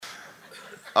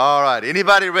All right,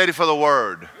 anybody ready for the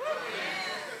word?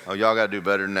 Oh, y'all got to do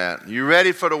better than that. You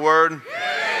ready for the word?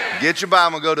 Get your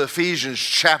Bible and go to Ephesians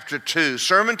chapter 2.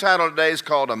 Sermon title today is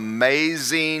called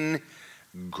Amazing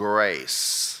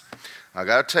Grace. I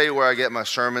got to tell you where I get my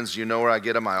sermons. You know where I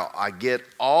get them. I get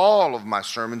all of my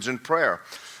sermons in prayer.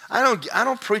 I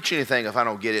don't preach anything if I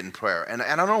don't get it in prayer. And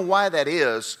I don't know why that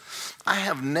is. I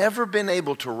have never been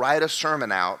able to write a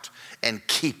sermon out and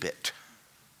keep it.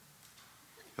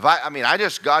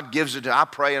 God gives it to me. I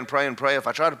pray and pray and pray. If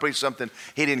I try to preach something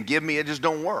He didn't give me, it just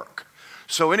don't work.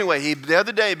 So anyway, the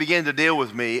other day began to deal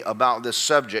with me about this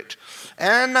subject,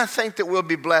 and I think that we'll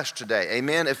be blessed today.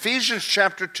 Amen. Ephesians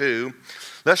chapter 2,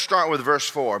 let's start with verse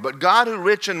 4. But God, who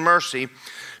rich in mercy,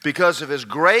 because of His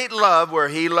great love where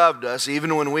He loved us,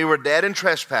 even when we were dead in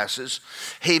trespasses,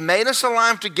 He made us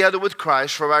alive together with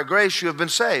Christ, for by grace you have been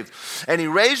saved. And He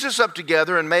raised us up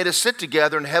together and made us sit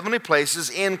together in heavenly places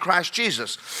in Christ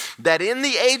Jesus, that in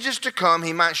the ages to come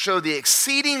He might show the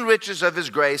exceeding riches of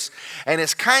His grace and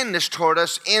His kindness toward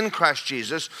us in Christ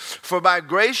Jesus. For by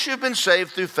grace you have been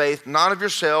saved through faith, not of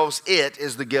yourselves, it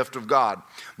is the gift of God.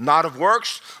 Not of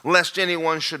works, lest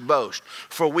anyone should boast.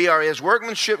 For we are His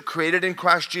workmanship, created in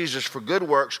Christ Jesus for good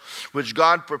works, which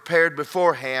God prepared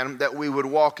beforehand that we would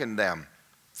walk in them.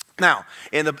 Now,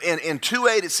 in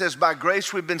 2:8 it says, by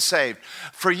grace we've been saved.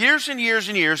 For years and years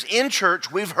and years in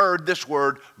church, we've heard this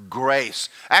word grace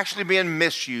actually being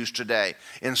misused today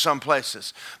in some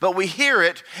places. But we hear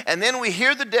it, and then we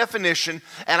hear the definition,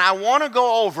 and I want to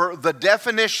go over the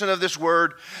definition of this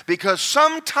word, because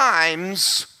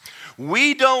sometimes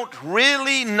we don't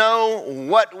really know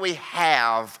what we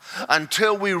have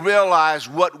until we realize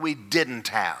what we didn't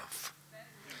have.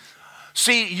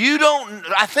 See,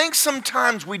 I think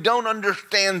sometimes we don't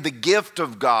understand the gift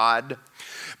of God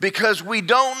because we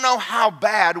don't know how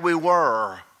bad we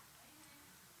were.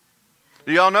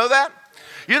 Do y'all know that?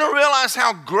 You don't realize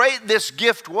how great this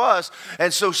gift was.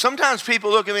 And so sometimes people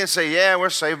look at me and say, yeah,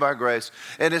 we're saved by grace.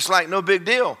 And it's like, no big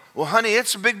deal. Well, honey,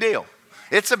 it's a big deal.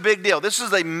 It's a big deal. This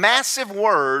is a massive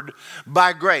word,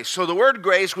 by grace. So the word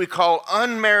grace we call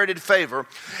unmerited favor.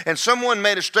 And someone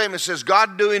made a statement that says,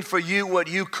 God doing for you what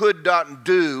you could not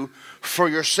do for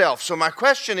yourself. So my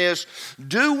question is,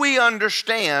 do we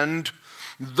understand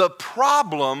the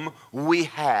problem we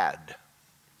had?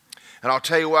 And I'll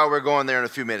tell you why we're going there in a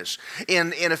few minutes.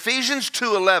 In Ephesians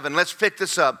 2:11, let's pick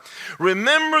this up.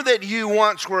 Remember that you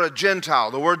once were a Gentile.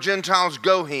 The word Gentile is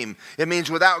gohim. It means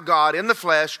without God in the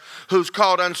flesh, who's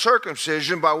called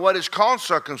uncircumcision by what is called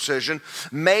circumcision,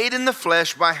 made in the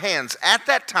flesh by hands. At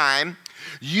that time,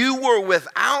 you were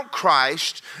without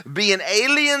Christ, being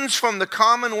aliens from the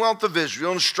commonwealth of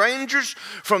Israel and strangers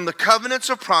from the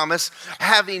covenants of promise,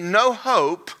 having no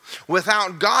hope,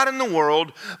 without God in the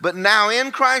world. But now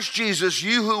in Christ Jesus,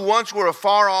 you who once were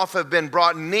afar off have been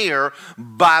brought near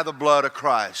by the blood of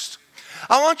Christ.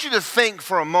 I want you to think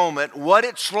for a moment what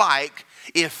it's like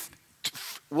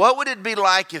what would it be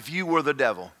like if you were the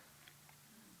devil?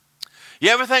 You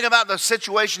ever think about the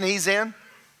situation he's in?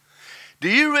 Do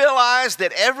you realize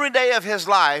that every day of his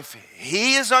life,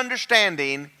 he is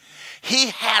understanding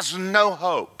he has no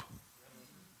hope?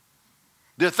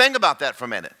 Think about that for a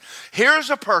minute. Here's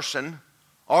a person,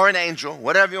 or an angel,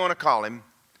 whatever you want to call him.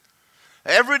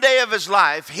 Every day of his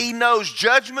life, he knows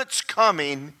judgment's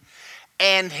coming,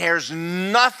 and there's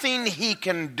nothing he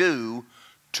can do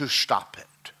to stop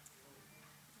it.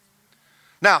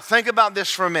 Now, think about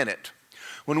this for a minute.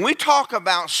 When we talk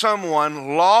about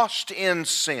someone lost in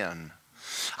sin,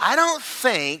 I don't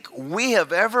think we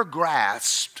have ever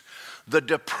grasped the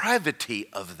depravity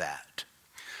of that.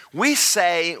 We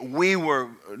say we were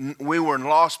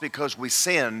lost because we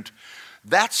sinned.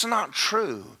 That's not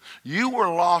true. You were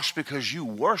lost because you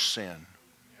were sin.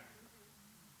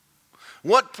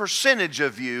 What percentage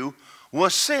of you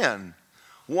was sin?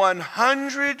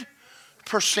 100%.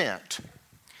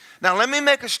 Now let me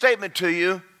make a statement to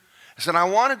you. I said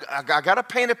I got to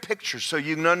paint a picture so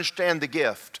you can understand the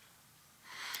gift.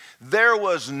 There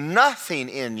was nothing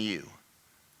in you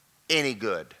any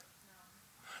good.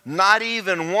 Not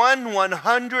even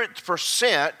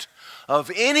 100%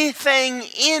 of anything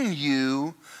in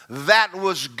you that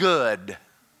was good.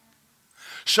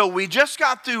 So we just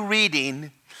got through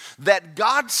reading that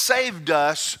God saved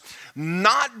us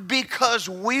not because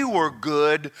we were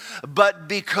good, but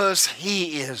because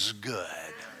He is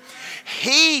good.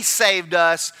 He saved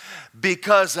us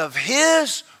because of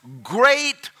His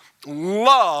great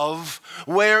love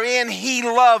wherein he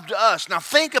loved us. Now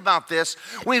think about this.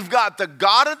 We've got the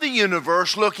God of the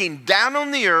universe looking down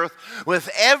on the earth with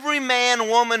every man,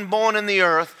 woman born in the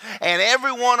earth, and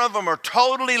every one of them are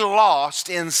totally lost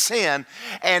in sin.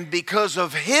 And because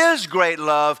of his great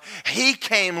love, he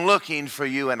came looking for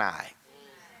you and I.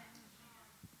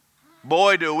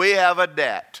 Boy, do we have a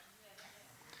debt.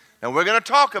 Now we're going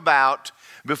to talk about,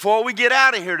 before we get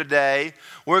out of here today,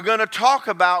 we're going to talk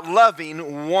about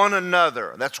loving one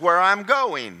another. That's where I'm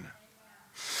going.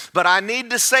 But I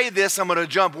need to say this. I'm going to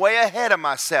jump way ahead of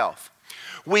myself.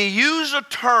 We use a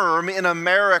term in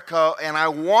America, and I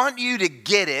want you to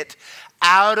get it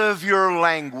out of your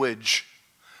language.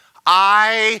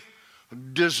 I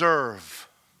deserve.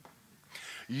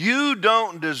 You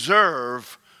don't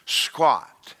deserve squat.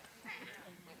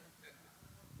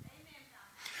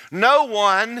 No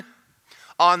one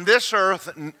on this earth,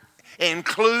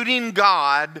 including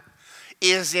God,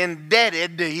 is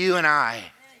indebted to you and I.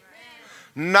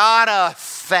 Not a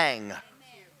thing.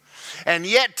 And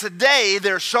yet today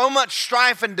there's so much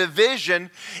strife and division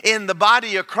in the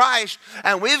body of Christ,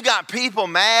 and we've got people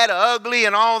mad, ugly,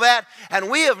 and all that,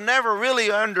 and we have never really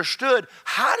understood,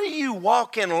 how do you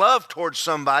walk in love towards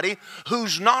somebody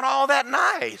who's not all that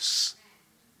nice?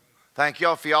 Thank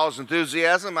y'all for y'all's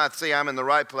enthusiasm. I see I'm in the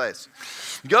right place.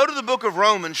 Go to the book of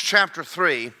Romans chapter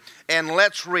 3 and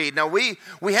let's read. Now we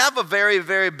have a very,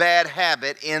 very bad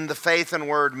habit in the faith and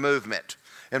word movement,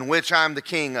 in which I'm the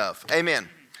king of. Amen.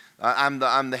 I'm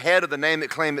the head of the name it,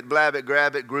 claim it, blab it,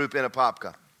 grab it group in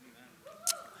Apopka.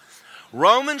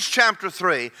 Romans chapter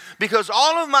 3, because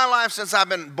all of my life since I've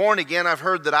been born again, I've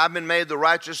heard that I've been made the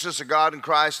righteousness of God in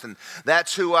Christ, and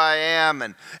that's who I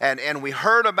am. And we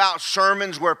heard about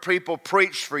sermons where people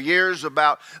preached for years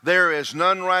about there is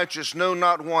none righteous, no,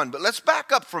 not one. But let's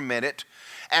back up for a minute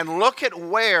and look at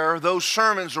where those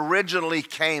sermons originally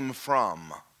came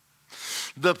from.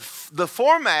 The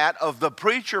format of the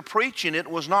preacher preaching it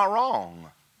was not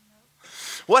wrong.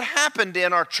 What happened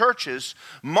in our churches,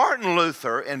 Martin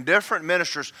Luther and different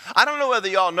ministers, I don't know whether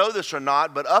y'all know this or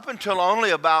not, but up until only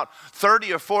about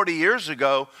 30 or 40 years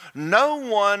ago, no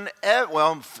one,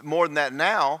 well, more than that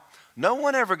now, no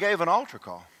one ever gave an altar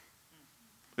call.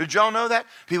 Did y'all know that?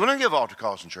 People don't give altar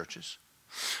calls in churches.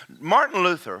 Martin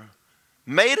Luther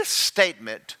made a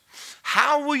statement,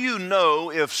 how will you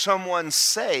know if someone's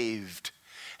saved?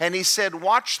 And he said,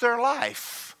 watch their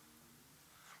life.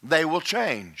 They will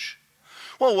change.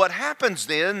 Well, what happens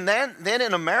then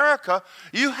in America,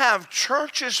 you have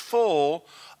churches full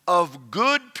of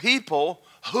good people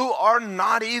who are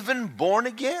not even born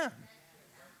again.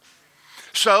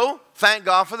 So, thank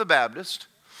God for the Baptists.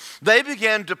 They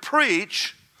began to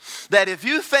preach that if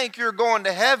you think you're going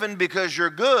to heaven because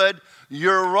you're good,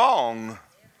 you're wrong.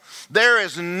 There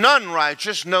is none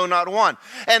righteous, no, not one.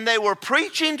 And they were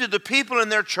preaching to the people in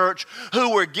their church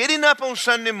who were getting up on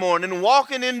Sunday morning,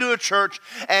 walking into a church,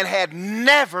 and had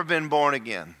never been born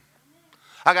again.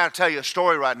 I got to tell you a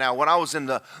story right now. When I was in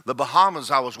the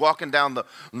Bahamas, I was walking down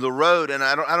the road, and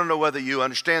I don't know whether you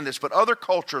understand this, but other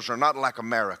cultures are not like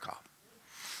America.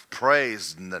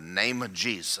 Praise in the name of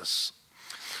Jesus.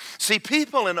 See,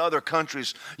 people in other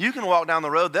countries, you can walk down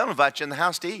the road, they'll invite you in the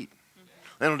house to eat.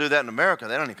 They don't do that in America.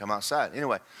 They don't even come outside.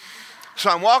 Anyway, so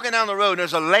I'm walking down the road, and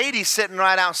there's a lady sitting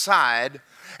right outside,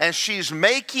 and she's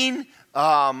making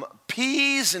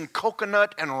peas and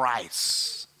coconut and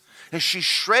rice. And she's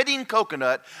shredding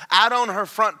coconut out on her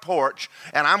front porch,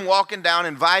 and I'm walking down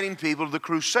inviting people to the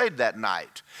crusade that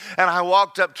night. And I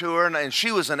walked up to her, and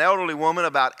she was an elderly woman,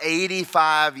 about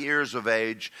 85 years of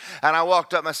age. And I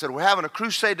walked up and I said, we're having a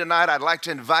crusade tonight. I'd like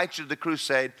to invite you to the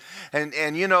crusade.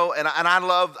 And you know, and I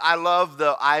love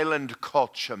the island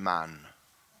culture, man.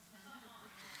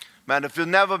 Man, if you've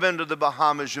never been to the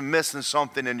Bahamas, you're missing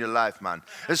something in your life, man.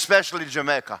 Especially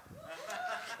Jamaica.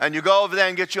 And you go over there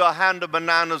and get you a hand of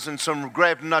bananas and some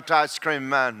grape nut ice cream,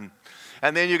 man.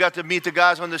 And then you got to meet the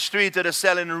guys on the street that are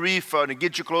selling reefer and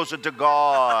get you closer to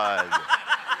God.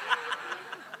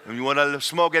 And you want to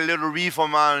smoke a little reefer,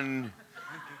 man.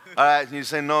 All right, and you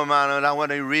say, no, man, I don't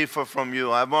want a reefer from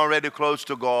you. I'm already close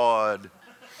to God.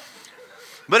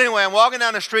 But anyway, I'm walking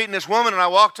down the street, and this woman, and I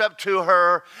walked up to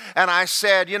her, and I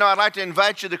said, you know, I'd like to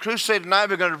invite you to the crusade tonight.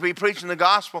 We're going to be preaching the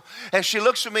gospel. And she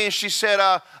looks at me, and she said,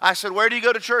 I said, where do you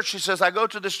go to church? She says, I go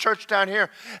to this church down here.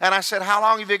 And I said, how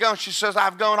long have you gone? She says,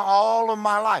 I've gone all of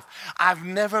my life. I've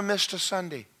never missed a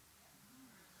Sunday.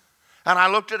 And I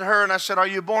looked at her, and I said, are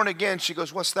you born again? She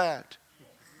goes, what's that?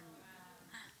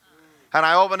 And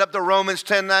I opened up the Romans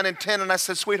 10, 9, and 10, and I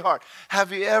said, sweetheart,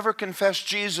 have you ever confessed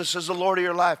Jesus as the Lord of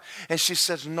your life? And she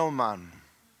says, no, man.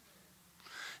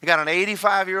 You got an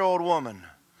 85-year-old woman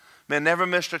Man, never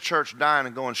missed a church dying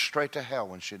and going straight to hell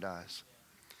when she dies.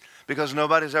 Because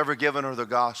nobody's ever given her the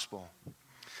gospel.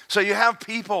 So you have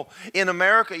people in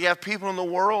America, you have people in the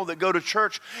world that go to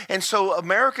church. And so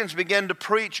Americans begin to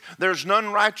preach, there's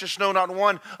none righteous, no, not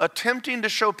one, attempting to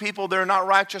show people they're not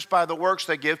righteous by the works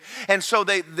they give. And so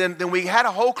then we had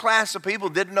a whole class of people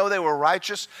who didn't know they were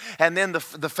righteous. And then the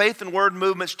faith and word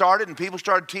movement started, and people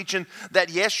started teaching that,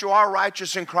 yes, you are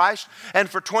righteous in Christ. And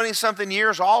for 20-something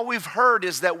years, all we've heard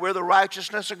is that we're the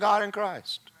righteousness of God in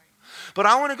Christ. But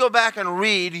I want to go back and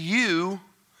read you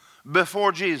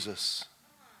before Jesus,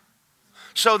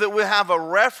 so that we have a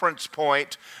reference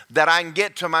point that I can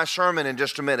get to my sermon in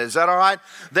just a minute. Is that all right?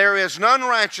 There is none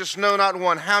righteous, no, not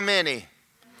one. How many?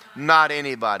 Not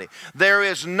anybody. There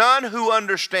is none who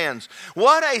understands.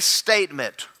 What a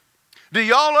statement. Do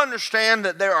y'all understand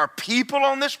that there are people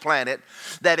on this planet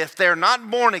that if they're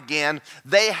not born again,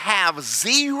 they have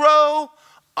zero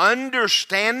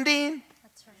understanding?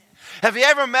 Have you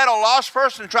ever met a lost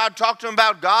person and tried to talk to them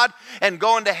about God and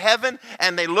going to heaven,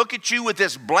 and they look at you with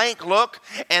this blank look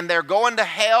and they're going to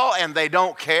hell and they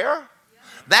don't care?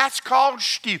 That's called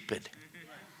stupid.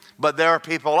 But there are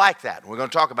people like that. We're going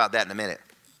to talk about that in a minute.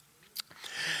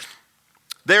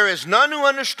 There is none who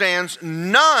understands,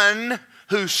 none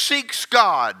who seeks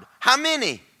God. How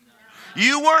many?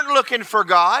 You weren't looking for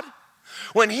God.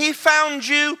 When He found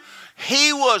you,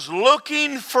 He was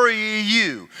looking for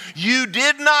you. You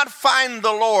did not find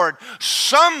the Lord.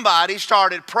 Somebody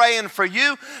started praying for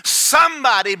you.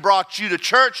 Somebody brought you to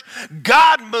church.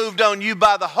 God moved on you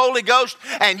by the Holy Ghost,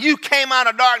 and you came out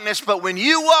of darkness. But when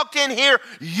you walked in here,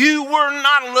 you were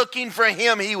not looking for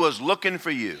Him. He was looking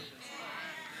for you.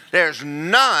 There's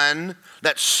none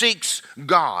that seeks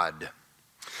God.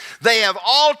 They have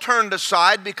all turned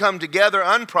aside, become together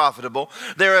unprofitable.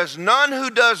 There is none who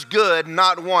does good,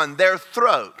 not one. Their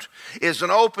throat is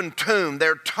an open tomb.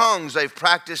 Their tongues they've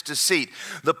practiced deceit.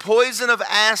 The poison of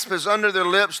asp is under their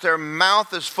lips. Their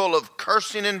mouth is full of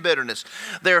cursing and bitterness.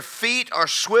 Their feet are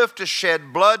swift to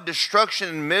shed blood. Destruction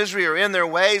and misery are in their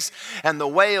ways. And the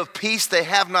way of peace they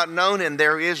have not known. And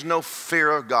there is no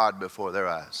fear of God before their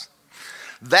eyes.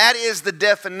 That is the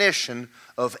definition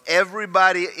of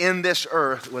everybody in this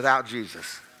earth without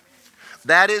Jesus.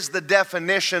 That is the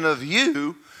definition of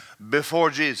you before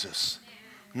Jesus.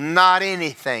 Not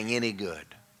anything any good.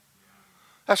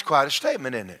 That's quite a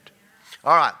statement, isn't it?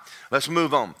 All right, let's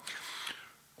move on.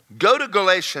 Go to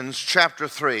Galatians chapter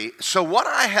 3. So what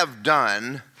I have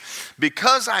done,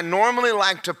 because I normally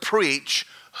like to preach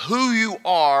who you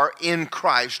are in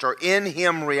Christ or in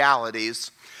Him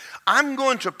realities, I'm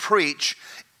going to preach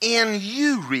in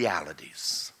you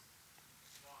realities.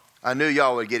 I knew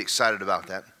y'all would get excited about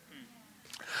that.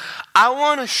 I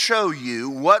want to show you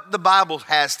what the Bible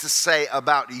has to say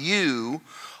about you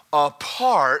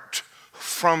apart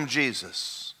from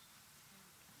Jesus.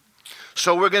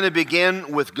 So we're going to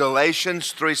begin with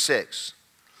Galatians 3:6.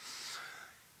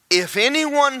 If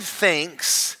anyone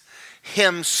thinks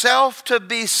himself to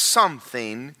be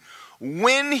something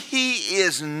when he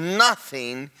is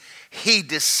nothing, he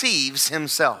deceives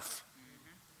himself.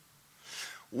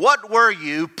 What were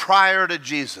you prior to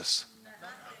Jesus?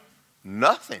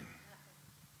 Nothing.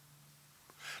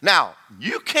 Now,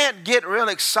 you can't get real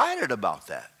excited about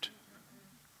that.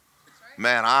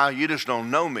 Man, you just don't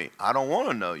know me. I don't want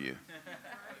to know you.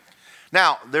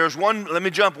 Now, there's one, let me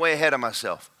jump way ahead of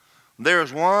myself.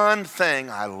 There's one thing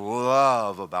I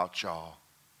love about y'all.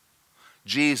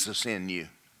 Jesus in you.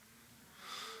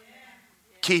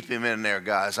 Keep Him in there,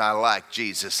 guys. I like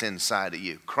Jesus inside of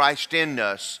you. Christ in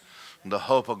us, the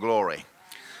hope of glory.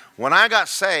 When I got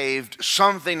saved,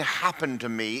 something happened to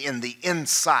me in the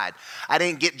inside. I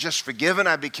didn't get just forgiven.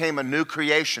 I became a new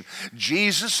creation.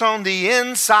 Jesus on the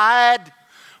inside,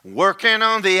 working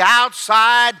on the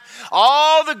outside.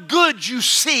 All the good you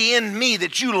see in me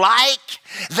that you like,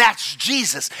 that's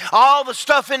Jesus. All the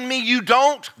stuff in me you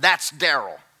don't, that's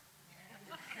Daryl.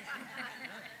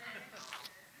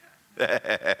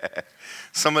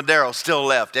 Some of Daryl still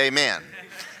left, amen.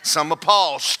 Some of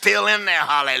Paul's still in there,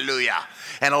 hallelujah.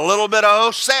 And a little bit of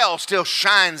Hosea still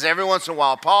shines every once in a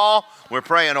while. Paul, we're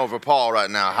praying over Paul right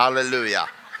now, hallelujah.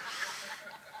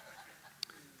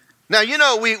 Now, you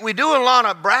know, we do a lot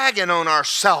of bragging on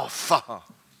ourselves.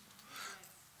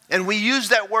 And we use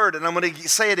that word, and I'm going to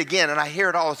say it again, and I hear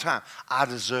it all the time. I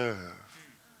deserve.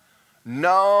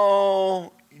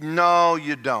 No,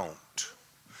 you don't.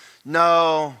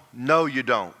 No, you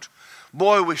don't.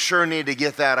 Boy, we sure need to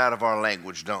get that out of our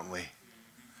language, don't we?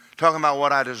 Talking about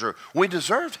what I deserve. We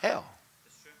deserved hell.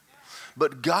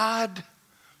 But God,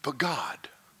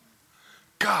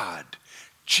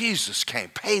 Jesus came,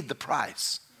 paid the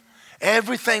price.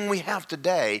 Everything we have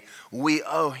today, we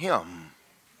owe him.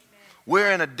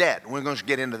 We're in a debt. We're going to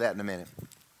get into that in a minute.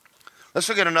 Let's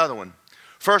look at another one.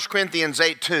 1 Corinthians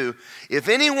 8:2. If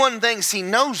anyone thinks he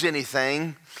knows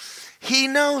anything, he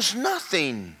knows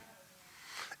nothing.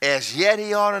 As yet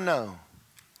he ought to know.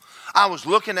 I was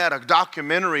looking at a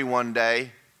documentary one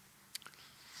day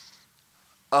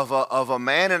of a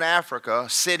man in Africa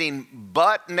sitting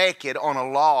butt naked on a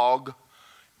log,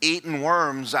 eating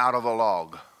worms out of a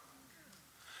log.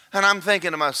 And I'm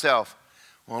thinking to myself,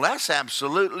 well, that's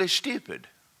absolutely stupid.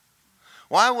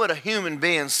 Why would a human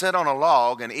being sit on a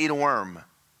log and eat a worm?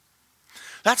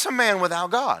 That's a man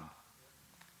without God.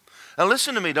 Now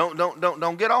listen to me,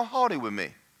 don't get all haughty with me.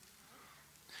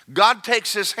 God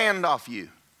takes his hand off you.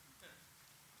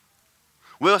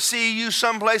 We'll see you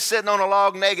someplace sitting on a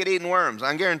log naked eating worms. I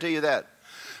can guarantee you that.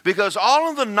 Because all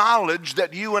of the knowledge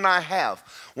that you and I have,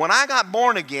 when I got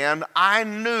born again, I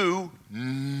knew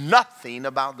nothing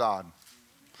about God.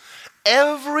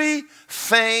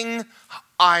 Everything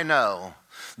I know,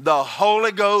 the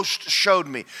Holy Ghost showed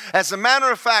me. As a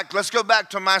matter of fact, let's go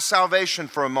back to my salvation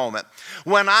for a moment.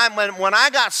 When I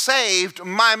got saved,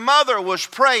 my mother was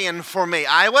praying for me.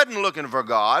 I wasn't looking for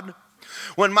God.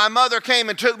 When my mother came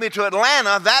and took me to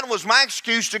Atlanta, that was my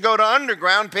excuse to go to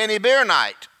Underground Penny Beer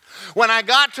Night. When I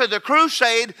got to the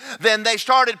crusade, then they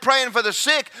started praying for the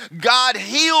sick. God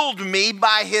healed me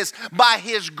by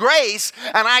his grace,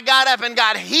 and I got up and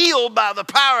got healed by the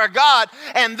power of God.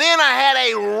 And then I had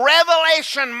a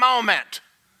revelation moment.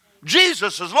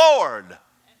 Jesus is Lord.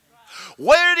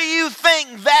 Where do you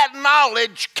think that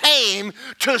knowledge came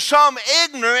to some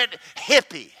ignorant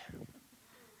hippie?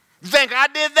 You think I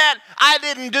did that? I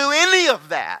didn't do any of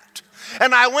that.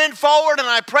 And I went forward and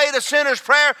I prayed a sinner's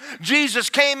prayer. Jesus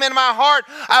came in my heart.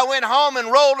 I went home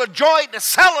and rolled a joint to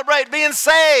celebrate being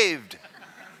saved.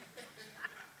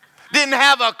 Didn't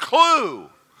have a clue.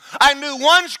 I knew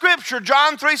one scripture,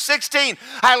 John 3:16.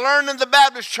 I learned in the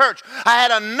Baptist church. I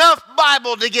had enough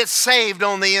Bible to get saved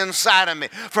on the inside of me.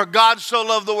 For God so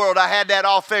loved the world, I had that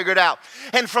all figured out.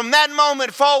 And from that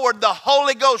moment forward, the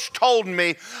Holy Ghost told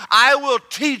me, I will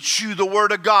teach you the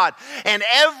Word of God. And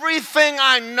everything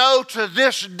I know to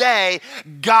this day,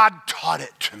 God taught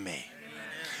it to me.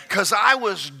 Because I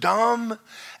was dumb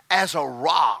as a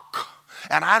rock.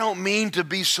 And I don't mean to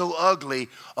be so ugly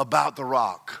about the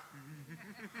rock.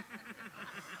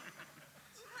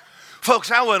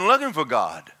 Folks, I wasn't looking for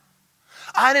God.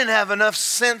 I didn't have enough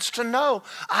sense to know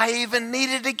I even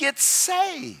needed to get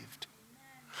saved.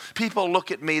 People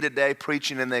look at me today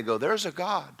preaching and they go, there's a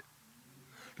God.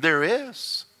 There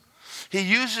is. He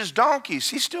uses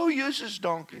donkeys. He still uses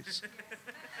donkeys.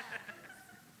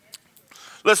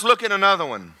 Let's look at another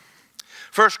one.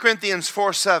 1 Corinthians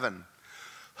 4:7.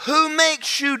 Who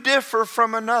makes you differ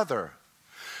from another?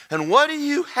 And what do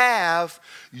you have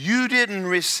you didn't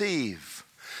receive?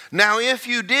 Now, if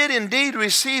you did indeed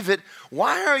receive it,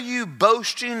 why are you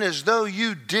boasting as though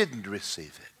you didn't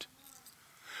receive it?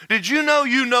 Did you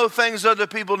know things other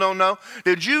people don't know?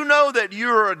 Did you know that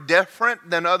you're different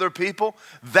than other people?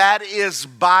 That is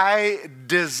by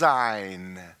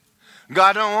design.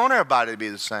 God don't want everybody to be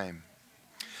the same.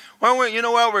 Well, you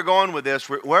know where we're going with this?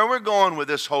 Where we're going with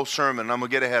this whole sermon, I'm going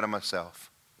to get ahead of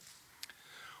myself.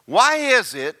 Why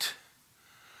is it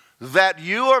that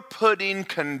you are putting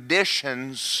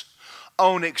conditions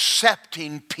on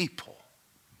accepting people?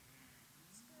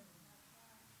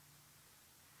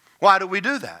 Why do we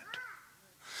do that?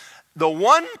 The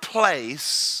one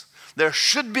place there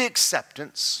should be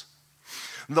acceptance,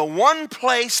 the one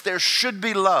place there should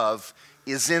be love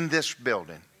is in this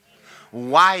building.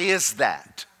 Why is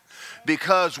that?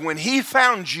 Because when he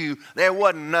found you, there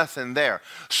wasn't nothing there.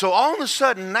 So all of a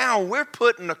sudden now we're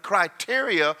putting a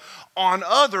criteria on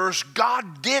others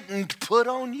God didn't put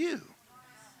on you.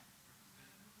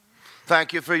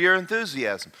 Thank you for your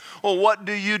enthusiasm. Well, what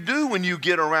do you do when you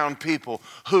get around people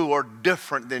who are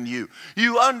different than you?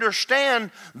 You understand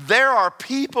there are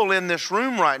people in this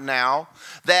room right now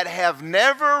that have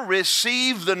never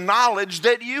received the knowledge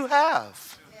that you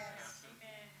have.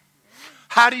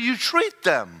 How do you treat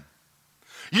them?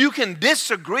 You can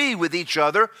disagree with each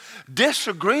other.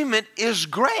 Disagreement is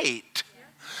great.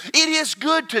 It is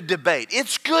good to debate.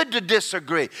 It's good to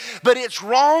disagree. But it's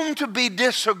wrong to be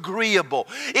disagreeable.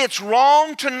 It's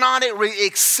wrong to not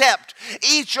accept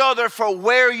each other for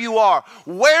where you are.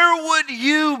 Where would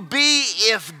you be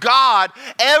if God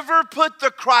ever put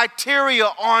the criteria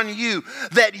on you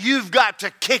that you've got to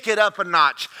kick it up a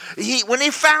notch? When he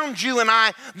found you and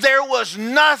I, there was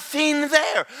nothing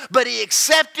there. But he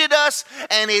accepted us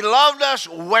and he loved us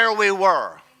where we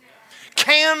were.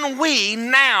 Can we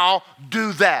now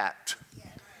do that?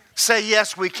 Say,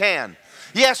 yes, we can.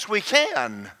 Yes, we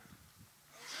can.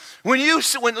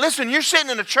 Listen, you're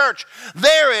sitting in a church,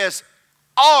 there is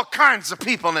all kinds of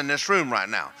people in this room right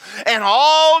now. And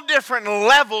all different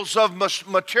levels of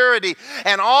maturity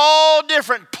and all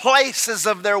different places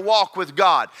of their walk with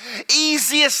God.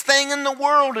 Easiest thing in the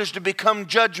world is to become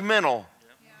judgmental.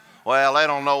 Well, they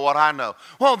don't know what I know.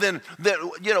 Well, then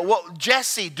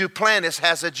Jesse Duplantis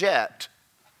has a jet.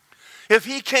 If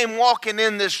he came walking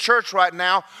in this church right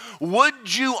now,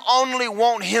 would you only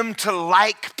want him to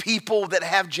like people that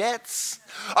have jets?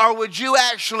 Or would you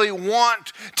actually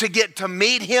want to get to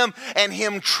meet him and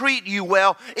him treat you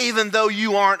well, even though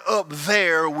you aren't up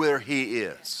there where he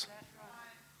is?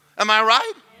 Am I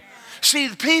right? See,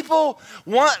 people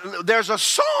want, there's a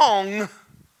song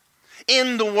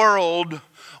in the world,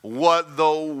 what the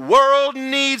world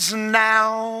needs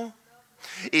now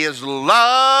is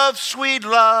love, sweet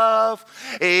love.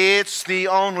 It's the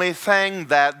only thing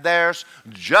that there's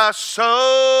just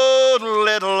so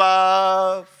little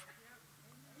of.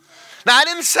 Now, I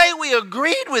didn't say we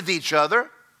agreed with each other.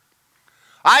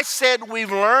 I said we're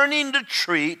learning to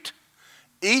treat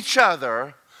each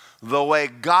other the way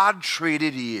God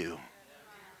treated you.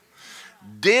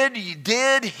 Did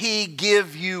he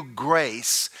give you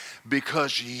grace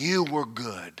because you were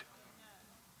good?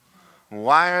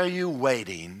 Why are you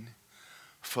waiting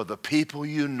for the people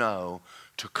you know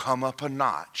to come up a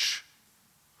notch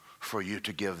for you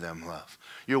to give them love?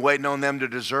 You're waiting on them to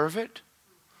deserve it?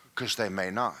 Because they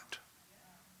may not.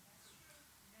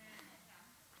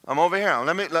 I'm over here.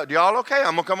 Y'all okay?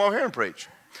 I'm going to come over here and preach.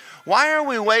 Why are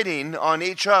we waiting on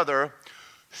each other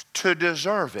to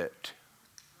deserve it?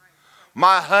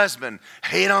 My husband,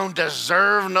 he don't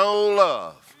deserve no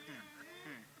love.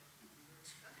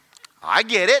 I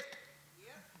get it.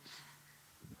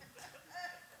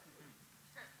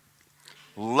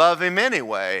 Love him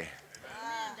anyway.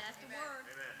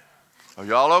 Are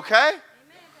y'all okay?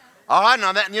 All right,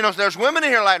 now that there's women in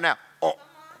here right now. Oh.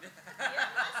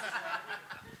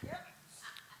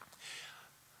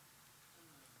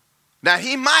 Now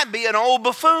he might be an old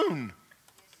buffoon.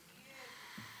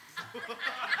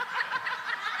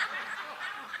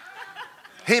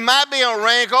 He might be a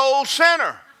rank old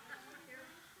sinner.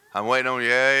 I'm waiting on you.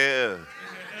 Yeah.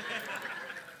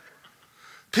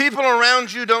 People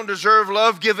around you don't deserve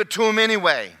love, give it to them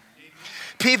anyway.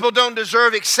 People don't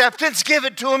deserve acceptance, give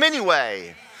it to them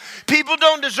anyway. People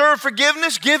don't deserve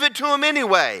forgiveness, give it to them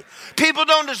anyway. People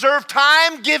don't deserve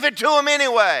time, give it to them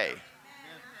anyway.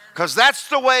 Because that's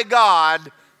the way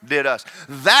God did us.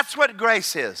 That's what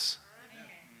grace is.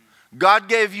 God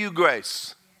gave you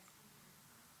grace.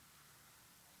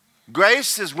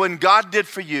 Grace is when God did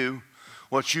for you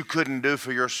what you couldn't do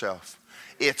for yourself.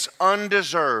 It's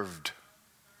undeserved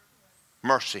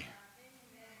mercy.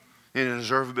 You didn't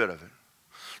deserve a bit of it.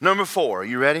 Number 4, are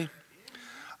you ready?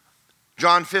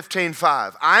 John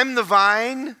 15:5. I'm the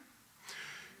vine,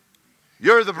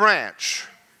 you're the branch.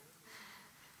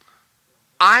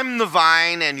 I'm the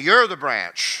vine and you're the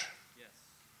branch.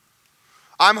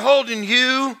 I'm holding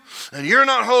you and you're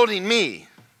not holding me.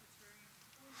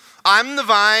 I'm the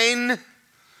vine,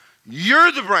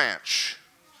 you're the branch.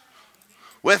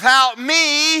 Without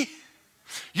me,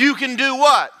 you can do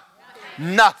what?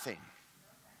 Nothing.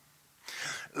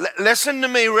 Listen to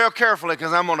me real carefully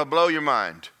because I'm going to blow your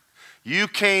mind. You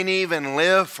can't even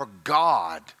live for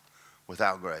God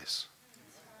without grace.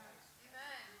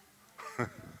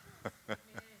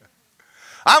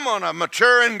 I'm going to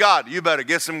mature in God. You better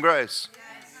get some grace.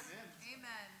 Yes.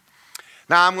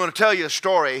 Now I'm going to tell you a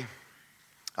story.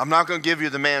 I'm not going to give you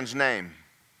the man's name.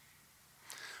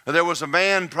 There was a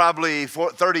man probably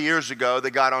 30 years ago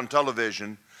that got on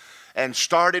television and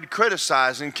started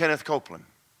criticizing Kenneth Copeland.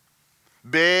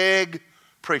 Big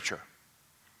preacher.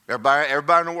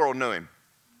 Everybody in the world knew him.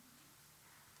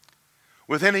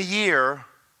 Within a year,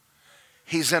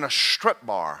 he's in a strip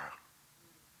bar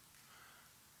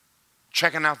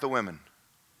checking out the women.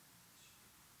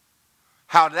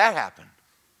 How did that happen?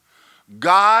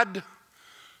 God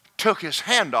took his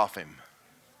hand off him.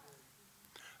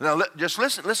 Now, just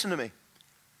listen to me.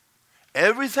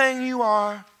 Everything you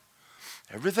are,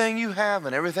 everything you have,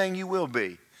 and everything you will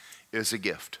be is a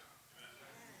gift.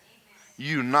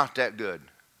 You're not that good.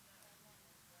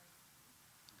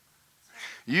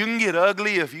 You can get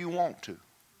ugly if you want to.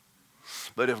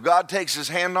 But if God takes his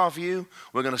hand off you,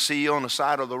 we're going to see you on the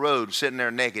side of the road sitting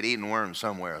there naked eating worms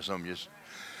somewhere or something.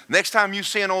 Next time you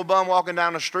see an old bum walking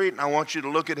down the street, I want you to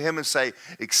look at him and say,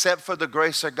 except for the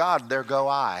grace of God, there go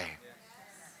I.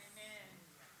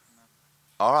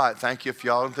 All right, thank you for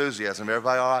y'all enthusiasm.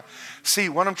 Everybody all right? See,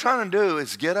 what I'm trying to do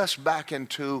is get us back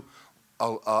into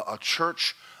a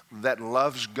church that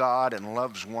loves God and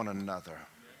loves one another.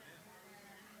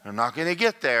 They're not going to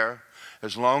get there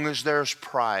as long as there's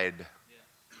pride.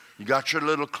 You got your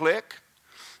little clique?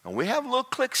 And we have little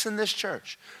cliques in this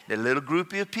church. The little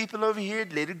groupie of people over here,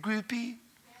 little groupie.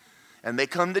 And they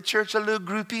come to church a little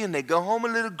groupie and they go home a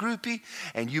little groupie.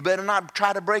 And you better not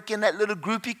try to break in that little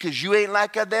groupie because you ain't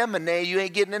like them and you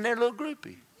ain't getting in their little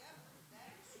groupie.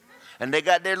 And they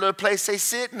got their little place they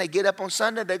sit and they get up on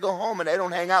Sunday, they go home and they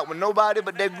don't hang out with nobody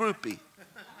but their groupie.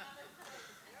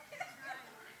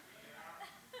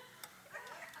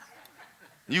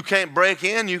 You can't break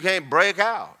in, you can't break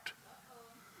out.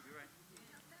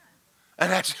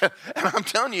 And I'm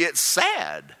telling you, it's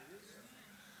sad.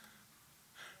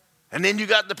 And then you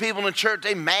got the people in the church,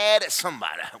 they mad at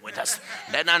somebody.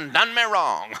 They done me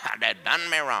wrong. They done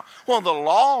me wrong. Well, the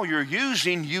law you're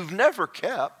using, you've never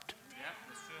kept.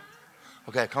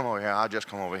 Okay, come over here. I'll just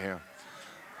come over here.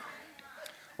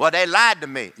 Well, they lied to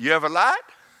me. You ever lied?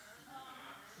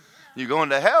 You going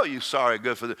to hell, you sorry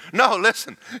good for this. No,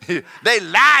 listen. They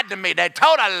lied to me. They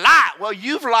told a lie. Well,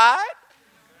 you've lied.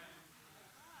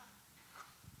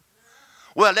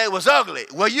 Well, they was ugly.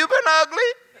 Well, you've been ugly.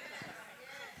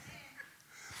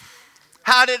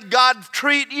 How did God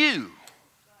treat you?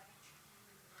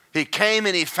 He came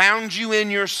and he found you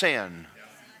in your sin.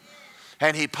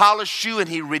 And he polished you and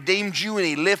he redeemed you and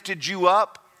he lifted you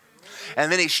up.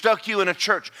 And then he stuck you in a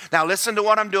church. Now listen to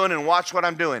what I'm doing and watch what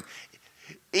I'm doing.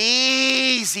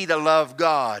 Easy to love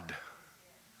God.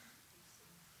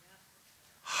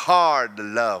 Hard to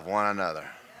love one another.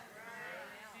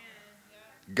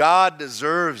 God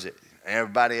deserves it.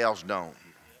 Everybody else don't.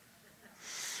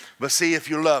 But see, if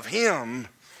you love him,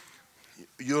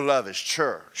 you'll love his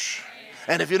church.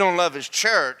 And if you don't love his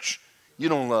church, you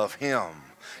don't love him.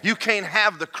 You can't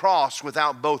have the cross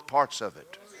without both parts of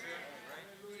it.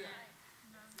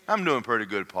 I'm doing pretty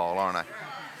good, Paul, aren't I?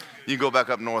 You go back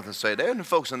up north and say, they're the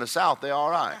folks in the south, they're all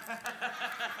right.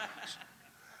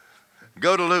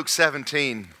 Go to Luke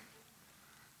 17.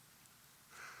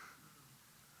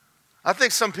 I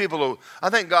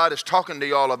think God is talking to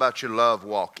y'all about your love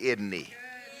walk, isn't he?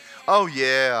 Oh,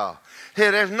 yeah.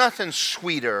 Hey, there's nothing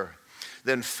sweeter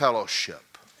than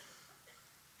fellowship.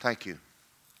 Thank you.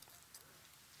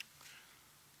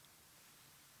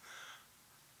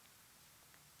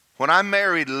 When I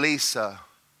married Lisa,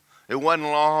 it wasn't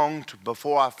long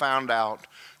before I found out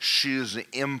she is an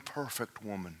imperfect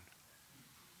woman.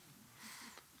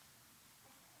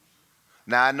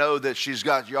 Now, I know that she's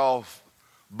got y'all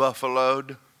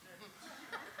buffaloed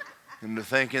into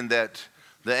thinking that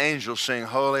the angels sing,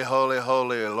 holy, holy,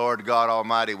 holy, Lord God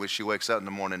Almighty, when she wakes up in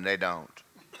the morning. They don't.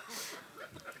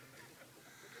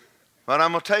 But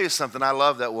I'm going to tell you something. I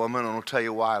love that woman, and I'll tell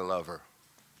you why I love her.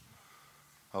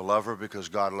 I love her because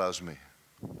God loves me.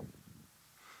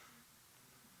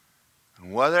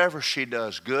 And whatever she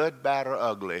does, good, bad, or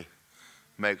ugly,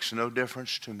 makes no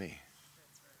difference to me.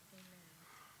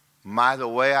 The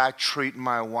way I treat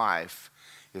my wife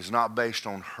is not based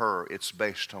on her, it's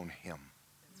based on him.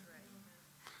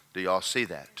 Do y'all see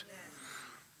that?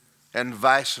 And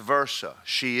vice versa.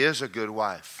 She is a good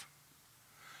wife.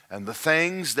 And the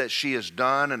things that she has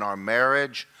done in our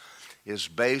marriage is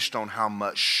based on how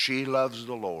much she loves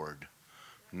the Lord,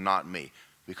 not me.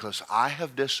 Because I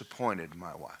have disappointed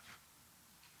my wife.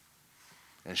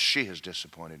 And she has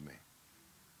disappointed me.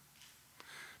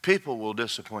 People will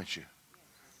disappoint you.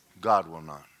 God will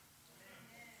not.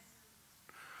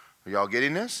 Are y'all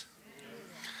getting this?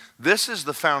 This is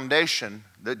the foundation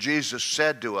that Jesus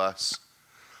said to us,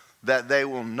 that they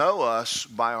will know us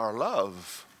by our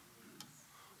love.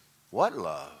 What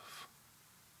love?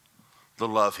 The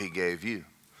love he gave you.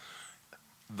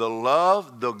 The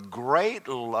love, the great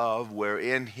love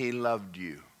wherein he loved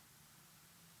you.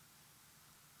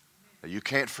 Now, you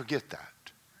can't forget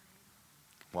that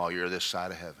while you're this side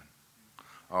of heaven.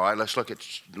 All right, let's look at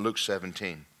Luke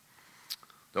 17.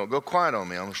 Don't go quiet on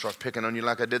me. I'm going to start picking on you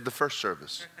like I did the first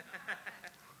service.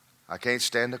 I can't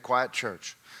stand a quiet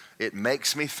church. It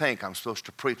makes me think I'm supposed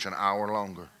to preach an hour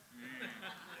longer.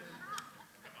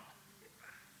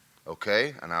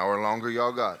 Okay, an hour longer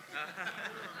y'all got.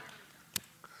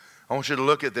 I want you to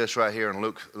look at this right here in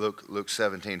Luke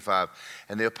 17:5.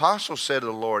 And the apostles said to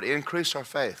the Lord, increase our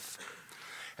faith.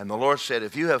 And the Lord said,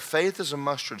 if you have faith as a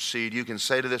mustard seed, you can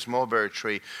say to this mulberry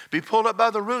tree, be pulled up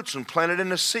by the roots and planted in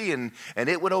the sea, and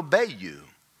it would obey you.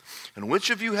 And which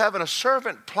of you having a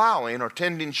servant plowing or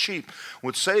tending sheep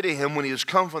would say to him when he has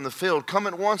come from the field, come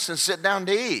at once and sit down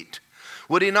to eat?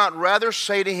 Would he not rather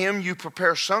say to him, you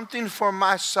prepare something for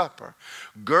my supper?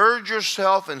 Gird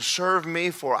yourself and serve me,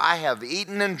 for I have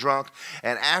eaten and drunk,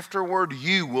 and afterward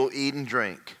you will eat and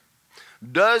drink.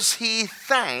 Does he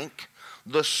thank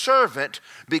the servant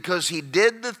because he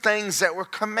did the things that were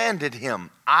commanded him?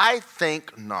 I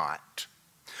think not.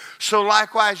 So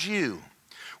likewise you,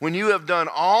 when you have done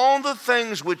all the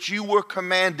things which you were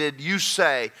commanded, you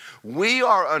say, we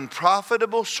are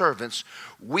unprofitable servants.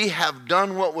 We have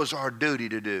done what was our duty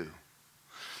to do.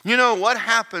 You know what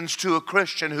happens to a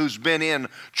Christian who's been in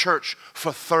church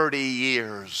for 30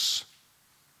 years?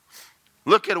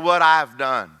 Look at what I've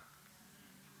done.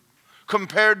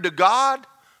 Compared to God,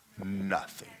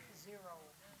 nothing.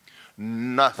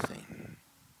 Nothing.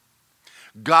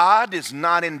 God is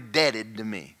not indebted to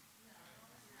me.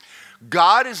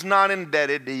 God is not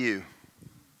indebted to you.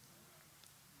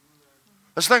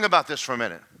 Let's think about this for a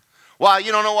minute. Well,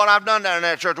 you don't know what I've done down in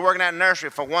that church, working at a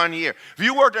nursery for 1 year. If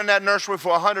you worked in that nursery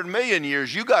for 100 million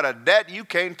years, you got a debt you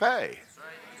can't pay.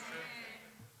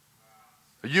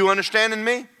 Are you understanding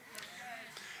me?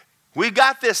 We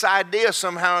got this idea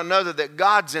somehow or another that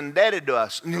God's indebted to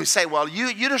us. And we say, well,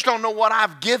 you just don't know what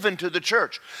I've given to the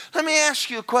church. Let me ask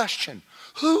you a question.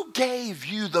 Who gave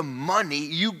you the money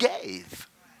you gave?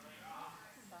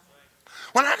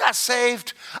 When I got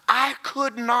saved, I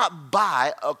could not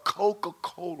buy a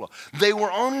Coca-Cola. They were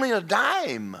only a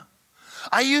dime.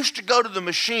 I used to go to the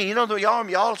machine. You know,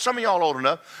 some of y'all old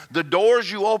enough. The doors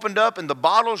you opened up and the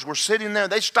bottles were sitting there.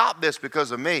 They stopped this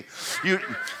because of me.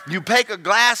 You take a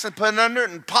glass and put it under it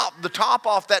and pop the top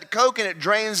off that Coke and it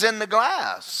drains in the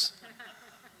glass.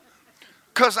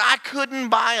 Because I couldn't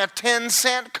buy a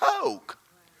 10-cent Coke.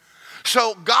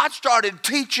 So God started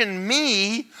teaching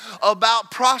me about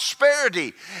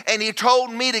prosperity. And he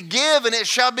told me to give and it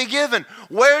shall be given.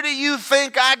 Where do you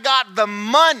think I got the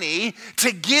money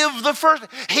to give the first?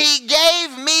 He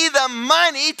gave me the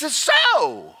money to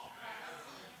sow.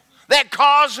 That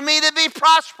caused me to be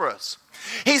prosperous.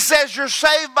 He says you're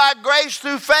saved by grace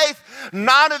through faith,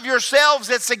 not of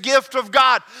yourselves. It's a gift of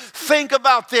God. Think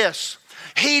about this.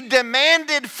 He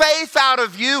demanded faith out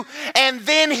of you, and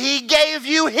then he gave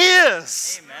you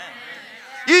his. Amen.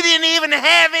 You didn't even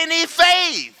have any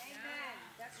faith.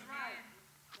 That's right.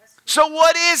 So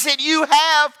what is it you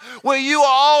have where you are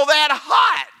all that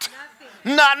hot?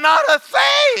 Not a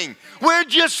thing. We're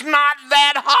just not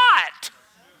that hot.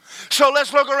 So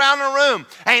let's look around the room.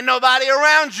 Ain't nobody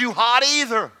around you hot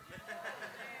either.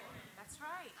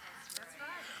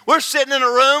 We're sitting in a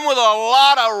room with a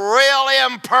lot of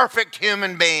really imperfect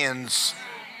human beings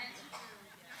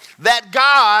that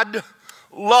God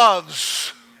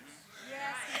loves.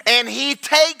 And he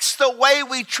takes the way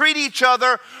we treat each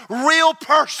other real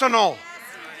personal.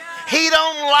 He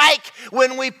don't like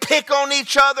when we pick on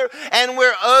each other and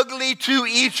we're ugly to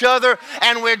each other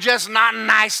and we're just not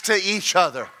nice to each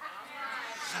other.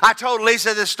 I told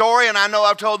Lisa this story, and I know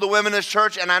I've told the women in this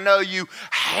church, and I know you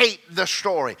hate the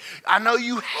story. I know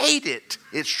you hate it.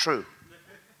 It's true.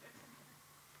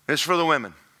 It's for the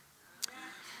women.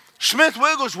 Smith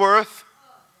Wigglesworth.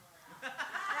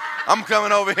 I'm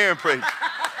coming over here and preach.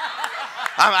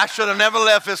 I should have never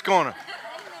left this corner.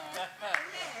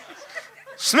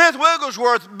 Smith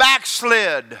Wigglesworth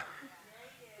backslid,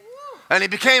 and he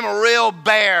became a real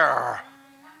bear.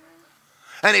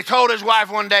 And he told his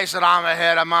wife one day, said, I'm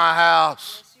ahead of my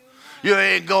house. You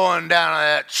ain't going down to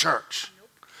that church.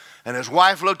 And his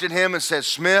wife looked at him and said,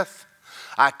 Smith,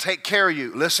 I take care of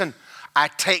you. Listen, I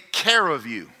take care of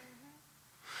you.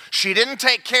 She didn't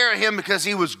take care of him because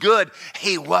he was good.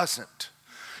 He wasn't.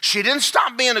 She didn't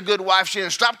stop being a good wife. She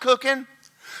didn't stop cooking.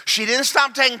 She didn't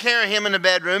stop taking care of him in the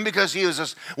bedroom because he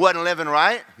wasn't living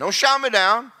right. Don't shout me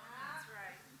down.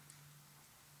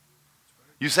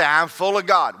 You say, I'm full of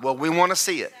God. Well, we want to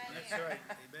see it. That's right.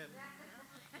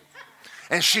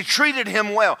 And she treated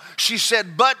him well. She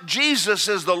said, but Jesus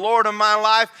is the Lord of my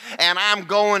life, and I'm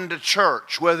going to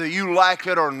church, whether you like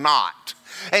it or not.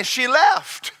 And she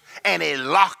left, and he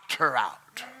locked her out.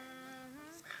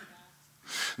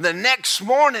 The next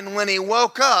morning when he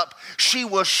woke up, she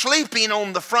was sleeping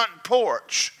on the front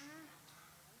porch.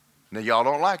 Now, y'all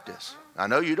don't like this. I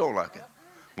know you don't like it.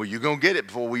 Well, you're going to get it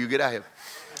before you get out here.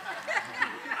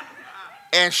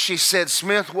 And she said,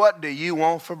 Smith, what do you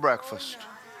want for breakfast?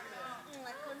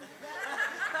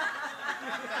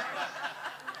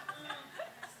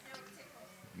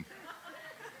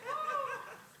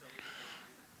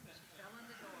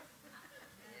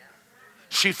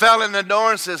 She fell in the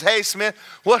door and says, hey, Smith,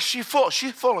 what's she full?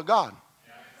 She's full of God.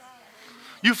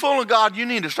 You full of God, you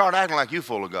need to start acting like you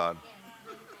full of God.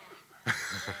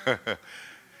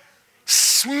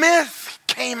 Smith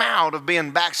came out of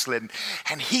being backslidden,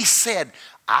 and he said,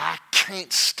 I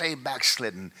can't stay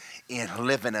backslidden in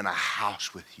living in a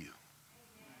house with you.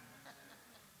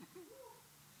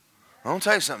 I'll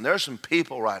tell you something. There's some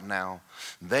people right now,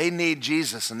 they need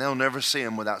Jesus and they'll never see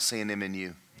him without seeing him in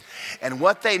you. And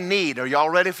what they need, are y'all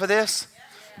ready for this?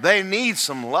 They need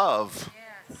some love.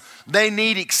 They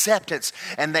need acceptance,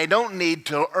 and they don't need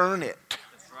to earn it.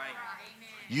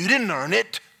 You didn't earn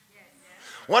it.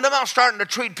 What about starting to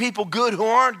treat people good who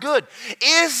aren't good?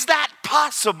 Is that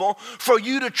possible for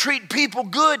you to treat people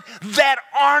good that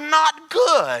are not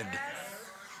good?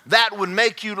 That would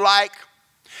make you like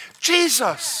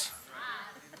Jesus.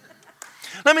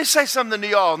 Let me say something to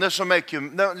y'all, and this will make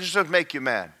you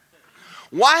mad.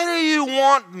 Why do you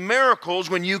want miracles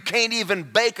when you can't even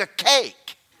bake a cake?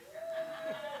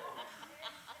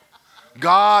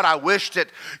 God, I wish that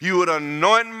you would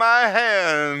anoint my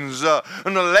hands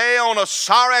and lay on a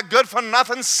sorry,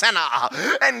 good-for-nothing sinner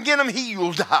and get him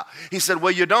healed. He said,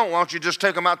 well, you don't. Why don't you just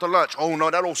take him out to lunch? Oh,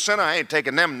 no, that old sinner, I ain't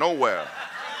taking them nowhere.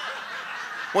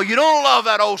 Well, you don't love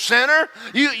that old sinner.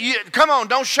 You come on,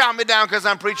 don't shout me down because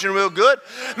I'm preaching real good.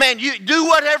 Man, you do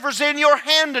whatever's in your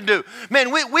hand to do.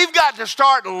 Man, we've got to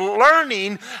start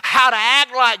learning how to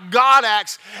act like God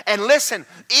acts. And listen,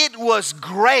 it was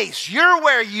grace. You're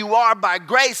where you are by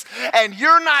grace, and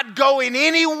you're not going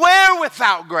anywhere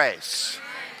without grace.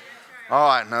 All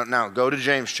right, now go to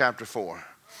James chapter 4.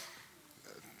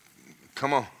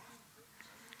 Come on.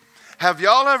 Have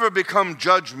y'all ever become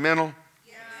judgmental?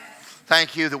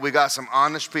 Thank you that we got some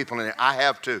honest people in here. I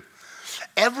have too.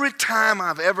 Every time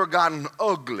I've ever gotten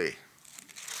ugly,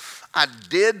 I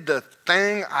did the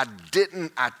thing I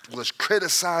was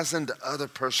criticizing the other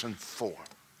person for.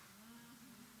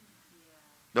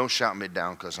 Don't shout me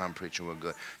down because I'm preaching real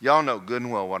good. Y'all know good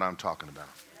and well what I'm talking about.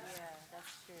 Yeah,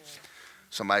 that's true.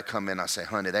 Somebody come in, I say,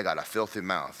 honey, they got a filthy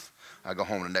mouth. I go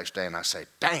home the next day and I say,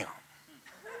 damn.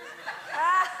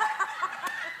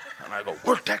 And I go,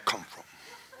 where'd that come from?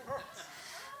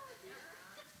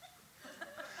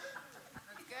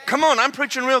 Come on, I'm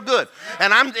preaching real good.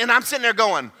 And I'm sitting there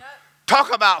going,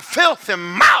 talk about filthy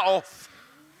mouth.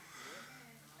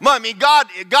 Well, I mean, God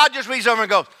just reaches over and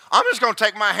goes, I'm just going to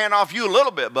take my hand off you a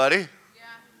little bit, buddy.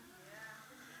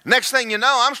 Next thing you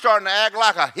know, I'm starting to act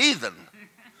like a heathen.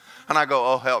 And I go,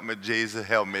 oh, help me, Jesus,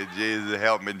 help me, Jesus,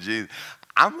 help me, Jesus.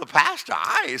 I'm the pastor.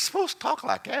 I ain't supposed to talk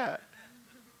like that.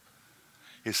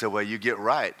 He said, well, you get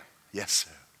right. Yes,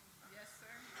 sir.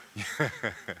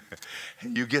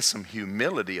 You get some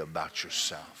humility about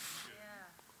yourself.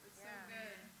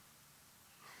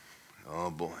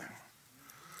 Oh boy,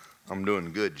 I'm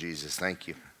doing good, Jesus. Thank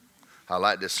you. I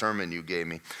like this sermon you gave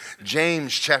me.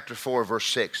 James chapter 4 verse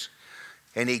 6.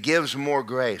 And he gives more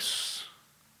grace.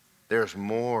 There's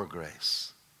more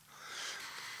grace.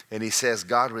 And he says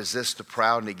God resists the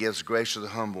proud and he gives grace to the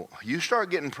humble. You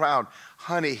start getting proud,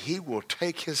 honey, he will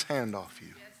take his hand off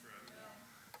you.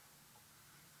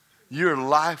 Your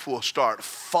life will start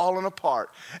falling apart,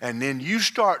 and then you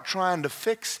start trying to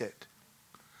fix it,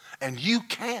 and you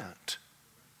can't.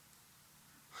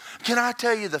 Can I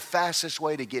tell you the fastest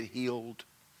way to get healed?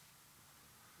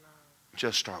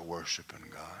 Just start worshiping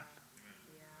God.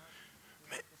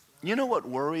 You know what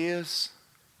worry is?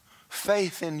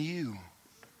 Faith in you.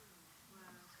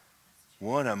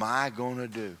 What am I going to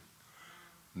do?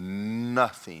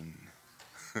 Nothing.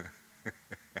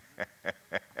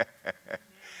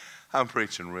 I'm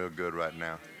preaching real good right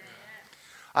now.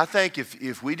 I think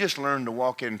if we just learn to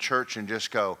walk in church and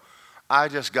just go, I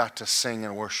just got to sing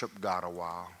and worship God a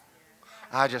while.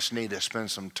 I just need to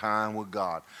spend some time with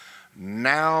God.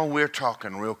 Now we're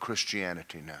talking real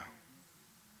Christianity now.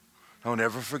 Don't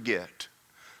ever forget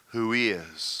who he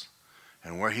is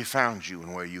and where he found you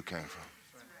and where you came from.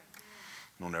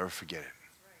 Don't ever forget it.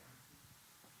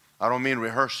 I don't mean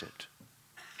rehearse it.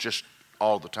 Just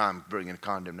all the time bringing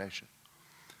condemnation.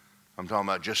 I'm talking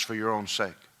about just for your own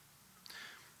sake.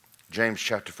 James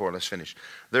chapter 4, let's finish.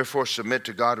 Therefore submit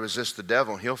to God, resist the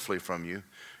devil, and he'll flee from you.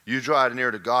 You draw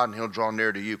near to God, and he'll draw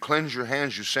near to you. Cleanse your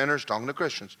hands, you sinners, talking to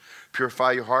Christians.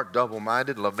 Purify your heart,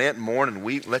 double-minded. Lament, mourn, and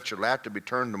weep. Let your laughter be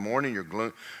turned to mourning,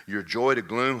 your joy to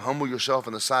gloom. Humble yourself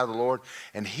in the sight of the Lord,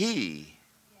 and he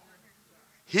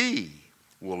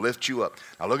will lift you up.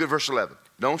 Now look at verse 11.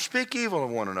 Don't speak evil of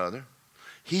one another.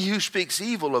 He who speaks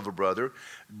evil of a brother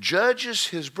judges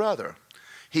his brother.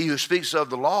 He who speaks of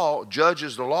the law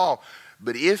judges the law.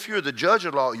 But if you're the judge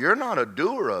of the law, you're not a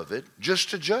doer of it,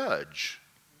 just a judge.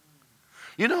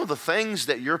 You know the things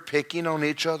that you're picking on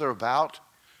each other about,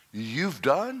 you've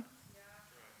done?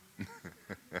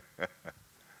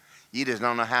 You just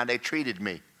don't know how they treated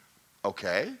me.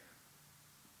 Okay.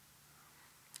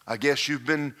 I guess you've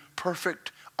been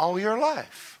perfect all your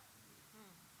life.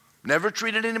 Never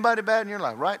treated anybody bad in your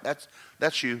life, right?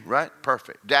 That's you, right?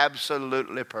 Perfect.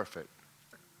 Absolutely perfect.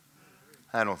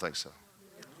 I don't think so.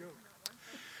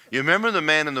 You remember the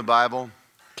man in the Bible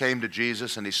came to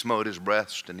Jesus and he smote his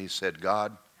breast and he said,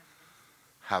 God,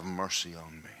 have mercy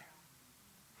on me.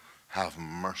 Have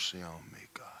mercy on me,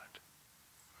 God.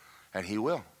 And he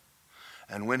will.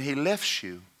 And when he lifts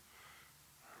you,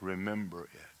 remember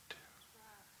it.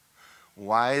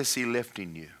 Why is he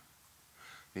lifting you?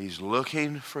 He's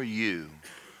looking for you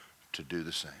to do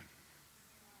the same.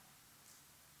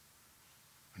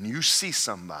 When you see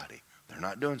somebody, they're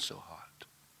not doing so hot.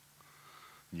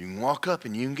 You can walk up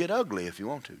and you can get ugly if you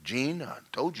want to. Gene, I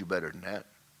told you better than that.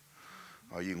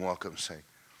 Or you can walk up and say,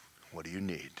 what do you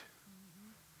need?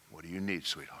 What do you need,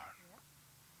 sweetheart?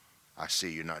 I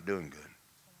see you're not doing good.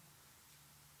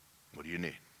 What do you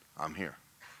need? I'm here.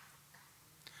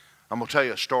 I'm going to tell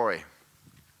you a story.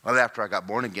 Right after I got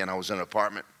born again, I was in an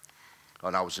apartment.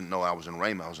 And I was in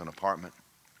Rhema. I was in an apartment.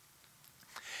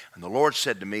 And the Lord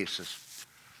said to me, he says,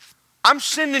 I'm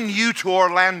sending you to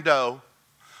Orlando.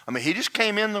 I mean, he just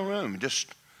came in the room.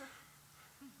 Just,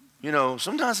 you know,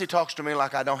 sometimes he talks to me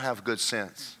like I don't have good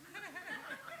sense.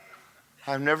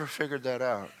 I've never figured that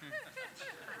out.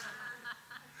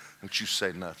 Don't you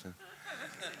say nothing.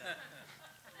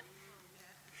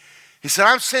 He said,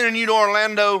 I'm sending you to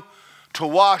Orlando to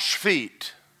wash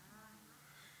feet.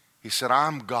 He said,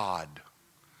 I'm God,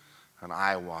 and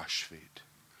I wash feet.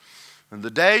 And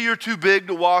the day you're too big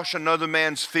to wash another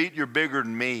man's feet, you're bigger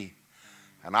than me,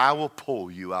 and I will pull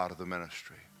you out of the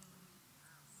ministry.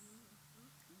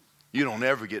 You don't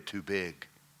ever get too big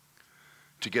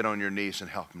to get on your knees and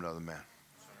help another man.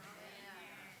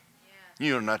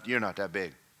 You're not that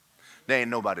big. There ain't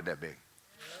nobody that big.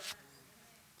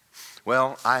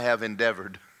 Well, I have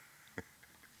endeavored.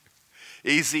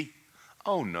 Easy?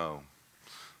 Oh, no.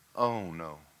 Oh,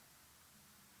 no.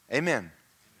 Amen.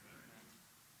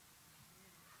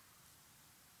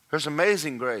 There's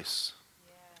amazing grace.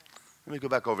 Let me go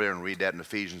back over there and read that in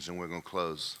Ephesians and we're going to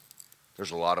close.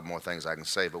 There's a lot of more things I can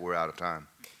say, but we're out of time.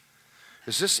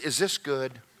 Is this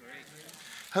good?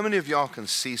 How many of y'all can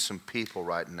see some people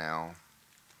right now?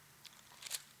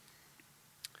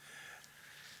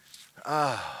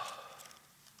 Let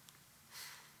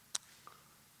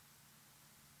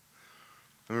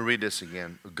me read this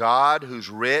again. God, who's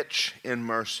rich in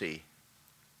mercy,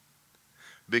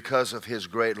 because of his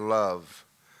great love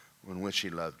in which he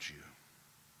loved you,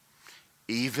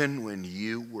 even when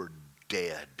you were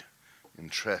dead in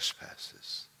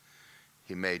trespasses,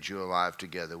 he made you alive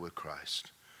together with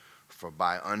Christ. For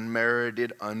by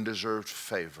unmerited, undeserved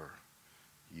favor,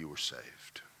 you were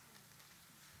saved.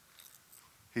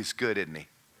 He's good, isn't he?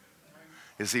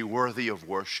 Is he worthy of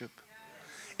worship?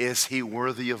 Is he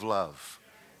worthy of love?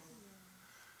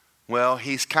 Well,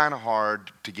 he's kind of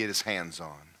hard to get his hands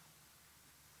on.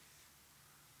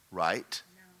 Right?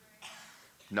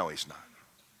 No, he's not.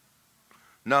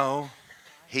 No,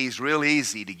 he's real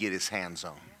easy to get his hands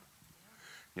on.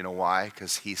 You know why?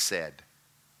 Because he said,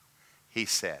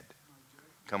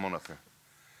 come on up here.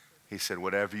 He said,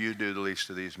 whatever you do, the least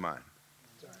of these mine.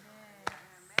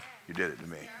 You did it to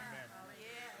me.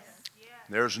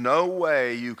 There's no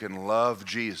way you can love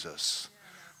Jesus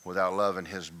without loving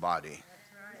his body.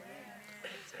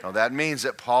 Now that means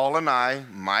that Paul and I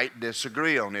might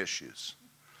disagree on issues,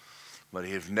 but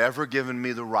he's never given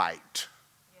me the right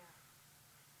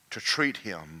to treat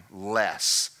him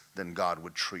less than God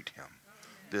would treat him.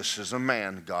 This is a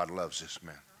man, God loves this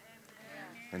man.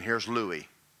 And here's Louis.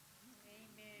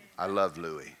 I love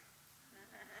Louis.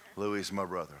 Louis is my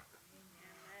brother.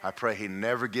 I pray he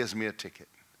never gives me a ticket.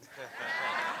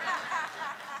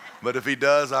 But if he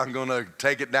does, I'm going to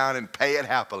take it down and pay it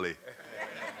happily.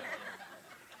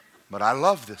 But I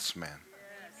love this man.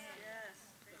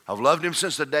 I've loved him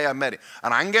since the day I met him.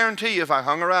 And I can guarantee you if I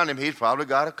hung around him, he's probably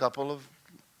got a couple of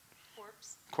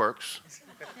quirks.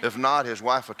 If not, his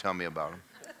wife will tell me about them.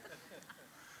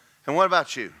 And what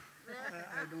about you?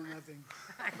 I do nothing.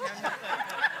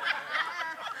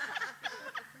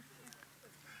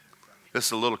 This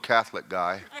is a little Catholic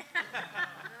guy.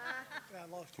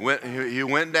 He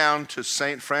went down to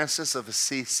St. Francis of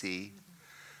Assisi.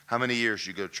 How many years did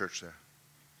you go to church there?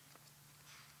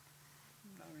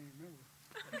 I don't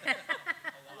remember.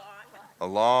 A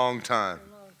long time.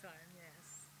 A long time,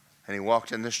 yes. And he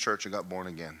walked in this church and got born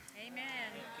again. Amen.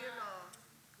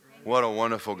 What a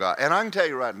wonderful guy. And I can tell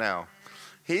you right now,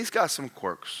 he's got some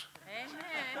quirks.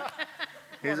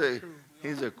 Amen.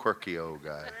 He's a quirky old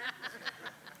guy.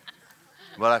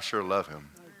 But I sure love him.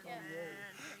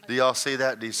 Do y'all see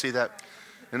that? Do you see that?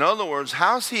 In other words,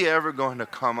 how's he ever going to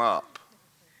come up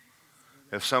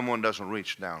if someone doesn't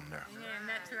reach down there? Amen.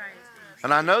 That's right.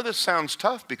 And I know this sounds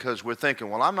tough because we're thinking,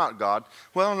 well, I'm not God.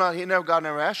 Well, no, God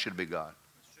never asked you to be God.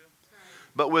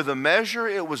 But with a measure,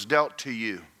 it was dealt to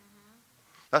you.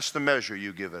 That's the measure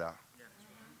you give it out.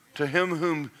 To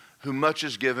him who much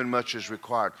is given, much is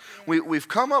required. We've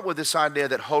come up with this idea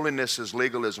that holiness is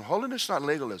legalism. Holiness is not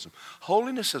legalism.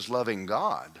 Holiness is loving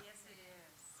God.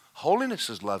 Holiness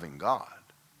is loving God.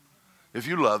 If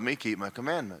you love me, keep my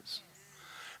commandments.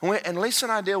 And Lisa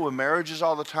and I deal with marriages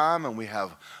all the time, and we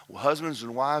have husbands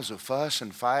and wives who fuss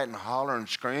and fight and holler and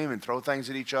scream and throw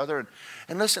things at each other.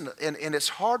 And listen, and it's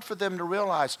hard for them to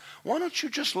realize, why don't you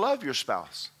just love your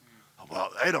spouse?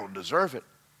 Well, they don't deserve it.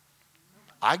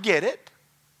 I get it.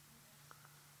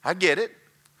 I get it.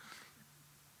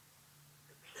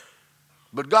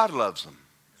 But God loves them.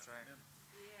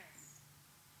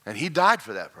 And he died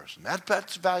for that person.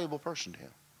 That's a valuable person to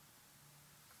him.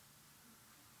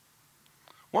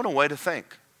 What a way to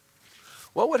think.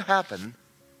 What would happen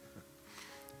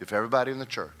if everybody in the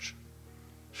church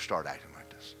started acting like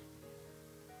this?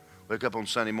 Wake up on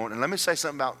Sunday morning. And let me say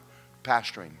something about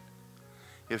pastoring.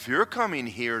 If you're coming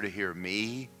here to hear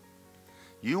me,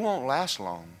 you won't last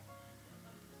long.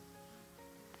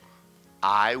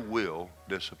 I will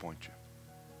disappoint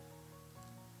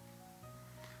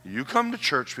you. You come to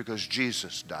church because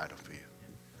Jesus died for you.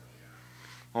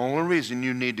 The only reason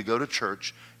you need to go to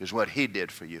church is what he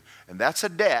did for you. And that's a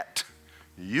debt.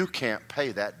 You can't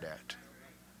pay that debt.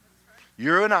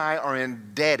 You and I are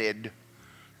indebted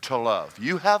to love.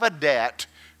 You have a debt.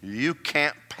 You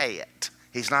can't pay it.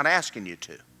 He's not asking you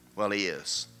to. Well, he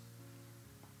is.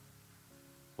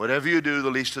 Whatever you do,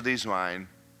 the least of these mine,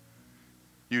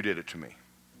 you did it to me.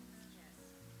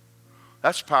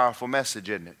 That's a powerful message,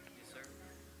 isn't it?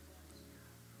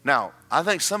 Now, I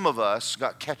think some of us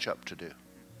got catch up to do.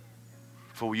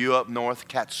 For you up north,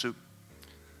 cat soup.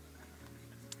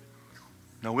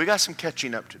 No, we got some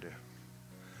catching up to do.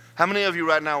 How many of you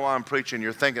right now while I'm preaching,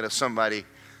 you're thinking of somebody,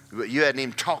 but you hadn't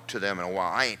even talked to them in a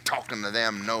while? I ain't talking to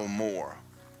them no more.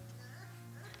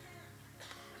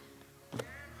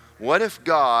 What if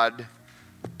God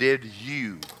did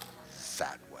you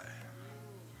that way?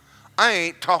 I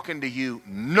ain't talking to you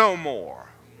no more.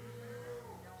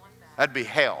 That'd be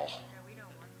hell.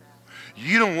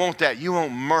 You don't want that. You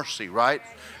want mercy, right?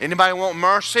 Anybody want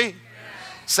mercy? Yes.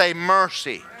 Say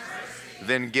mercy. Mercy.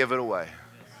 Then give it away.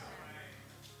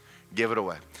 Give it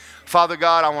away. Father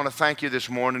God, I want to thank you this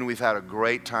morning. We've had a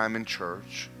great time in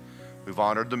church. We've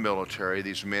honored the military,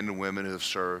 these men and women who have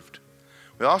served.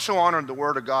 We also honored the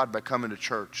Word of God by coming to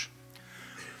church.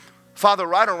 Father,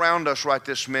 right around us right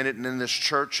this minute and in this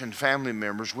church and family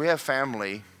members, we have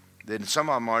family that some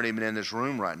of them aren't even in this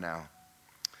room right now.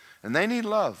 And they need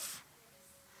love.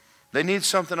 They need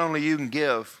something only you can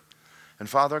give. And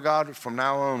Father God, from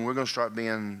now on, we're going to start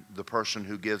being the person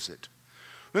who gives it.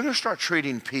 We're going to start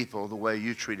treating people the way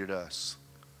you treated us.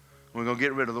 We're going to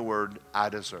get rid of the word, I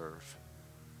deserve.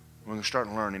 We're going to start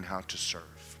learning how to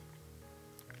serve.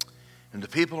 And the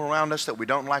people around us that we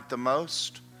don't like the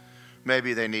most,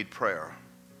 maybe they need prayer.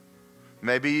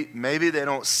 Maybe they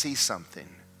don't see something.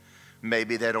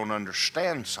 Maybe they don't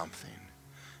understand something.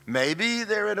 Maybe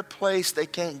they're at a place they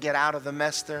can't get out of the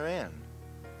mess they're in.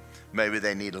 Maybe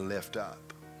they need a lift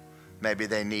up. Maybe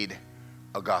they need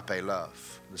agape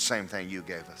love, the same thing you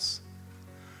gave us.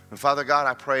 And Father God,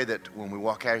 I pray that when we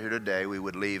walk out here today, we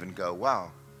would leave and go,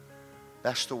 wow,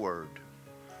 that's the word.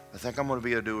 I think I'm going to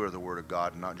be a doer of the word of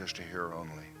God, not just a hearer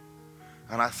only.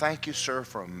 And I thank you, sir,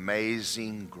 for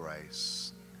amazing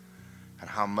grace and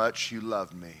how much you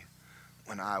loved me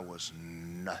when I was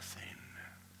nothing.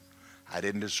 I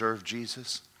didn't deserve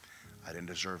Jesus. I didn't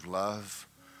deserve love.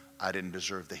 I didn't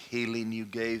deserve the healing you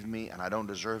gave me, and I don't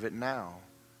deserve it now.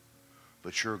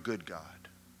 But you're a good God.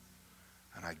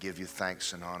 And I give you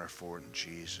thanks and honor for it in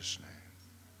Jesus'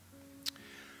 name.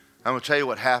 I'm going to tell you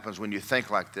what happens when you think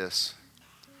like this.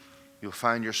 You'll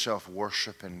find yourself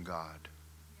worshiping God.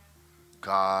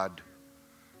 God,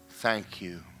 thank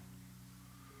you.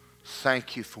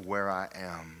 Thank you for where I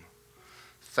am.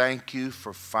 Thank you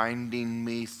for finding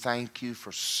me. Thank you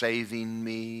for saving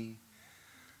me.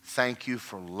 Thank you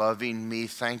for loving me.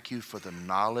 Thank you for the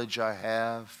knowledge I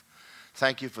have.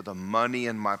 Thank you for the money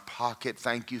in my pocket.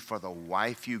 Thank you for the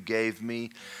wife you gave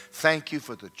me. Thank you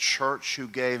for the church you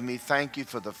gave me. Thank you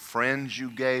for the friends you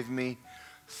gave me.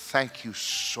 Thank you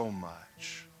so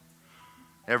much.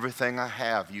 Everything I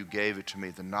have, you gave it to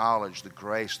me. The knowledge, the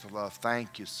grace, the love.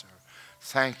 Thank you, sir.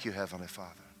 Thank you, Heavenly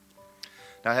Father.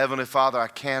 Now, Heavenly Father, I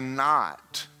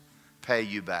cannot pay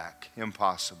you back.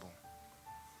 Impossible.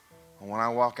 When I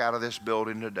walk out of this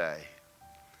building today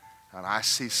and I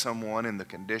see someone in the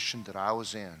condition that I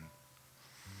was in,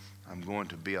 I'm going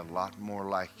to be a lot more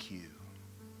like you.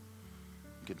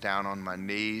 Get down on my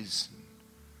knees.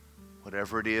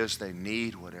 Whatever it is they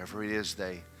need, whatever it is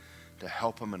to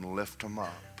help them and lift them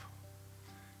up.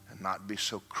 not be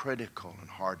so critical and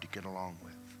hard to get along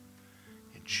with.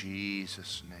 In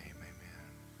Jesus' name,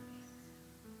 amen.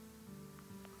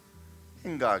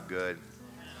 Isn't God good?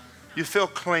 You feel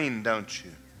clean, don't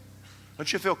you?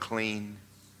 Don't you feel clean?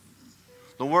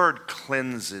 The word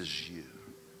cleanses you.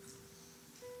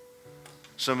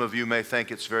 Some of you may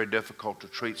think it's very difficult to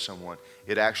treat someone.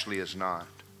 It actually is not.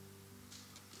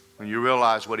 When you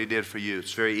realize what he did for you,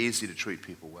 it's very easy to treat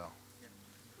people well.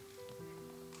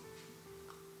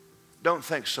 Don't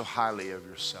think so highly of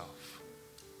yourself.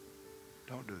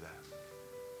 Don't do that.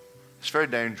 It's very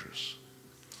dangerous.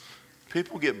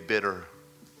 People get bitter.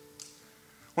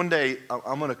 One day,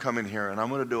 I'm going to come in here and I'm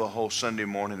going to do a whole Sunday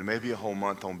morning and maybe a whole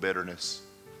month on bitterness.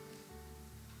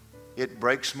 It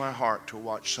breaks my heart to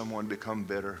watch someone become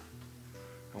bitter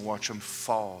and watch them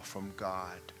fall from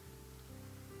God.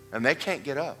 And they can't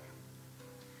get up.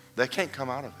 They can't come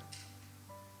out of it.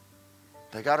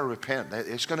 They got to repent.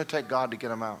 It's going to take God to get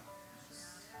them out.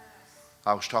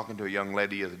 I was talking to a young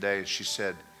lady the other day and she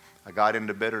said, I got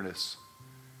into bitterness.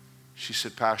 She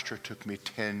said, Pastor, it took me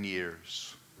 10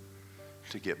 years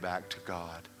to get back to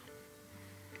God.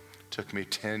 It took me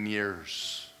 10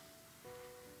 years.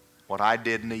 What I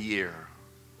did in a year,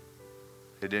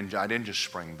 I didn't just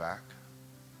spring back.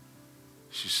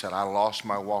 She said, I lost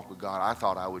my walk with God. I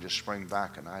thought I would just spring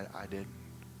back, and I didn't.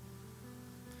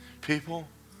 People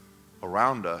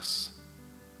around us,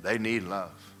 they need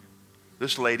love.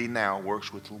 This lady now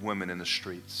works with women in the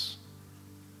streets.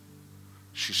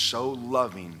 She's so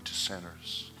loving to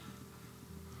sinners.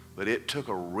 But it took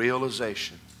a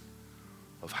realization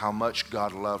of how much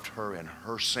God loved her in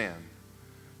her sin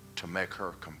to make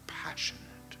her compassionate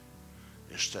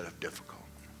instead of difficult.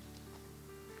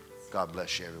 God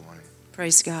bless you, everyone.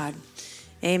 Praise God.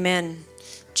 Amen.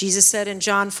 Jesus said in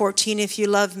John 14, if you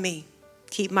love me,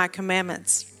 keep my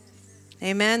commandments.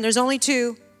 Amen. There's only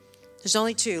two. There's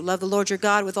only two. Love the Lord your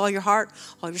God with all your heart,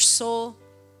 all your soul,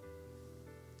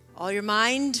 all your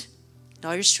mind, and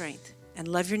all your strength. And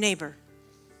love your neighbor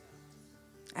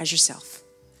as yourself.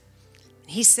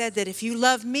 He said that if you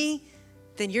love me,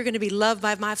 then you're going to be loved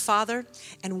by my Father.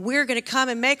 And we're going to come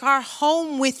and make our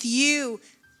home with you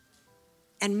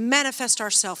and manifest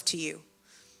ourselves to you.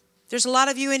 There's a lot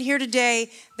of you in here today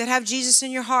that have Jesus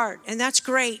in your heart, and that's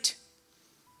great.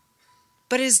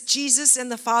 But is Jesus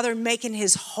and the Father making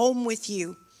his home with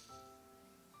you?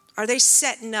 Are they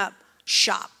setting up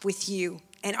shop with you?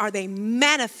 And are they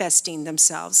manifesting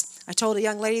themselves? I told a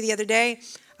young lady the other day,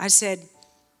 I said,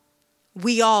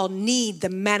 we all need the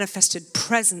manifested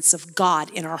presence of God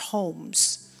in our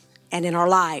homes and in our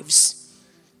lives.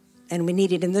 And we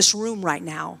need it in this room right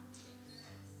now.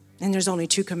 And there's only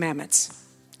 2 commandments.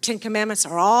 10 commandments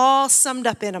are all summed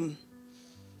up in them.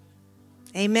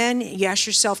 Amen. You ask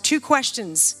yourself 2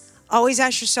 questions. Always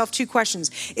ask yourself 2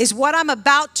 questions. Is what I'm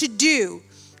about to do,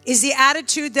 is the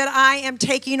attitude that I am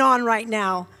taking on right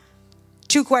now?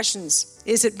 2 questions.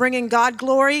 Is it bringing God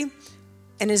glory?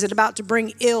 And is it about to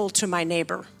bring ill to my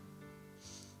neighbor?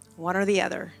 One or the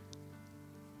other.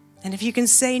 And if you can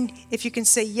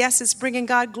say yes, it's bringing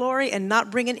God glory and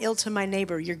not bringing ill to my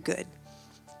neighbor, you're good.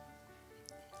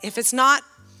 If it's not,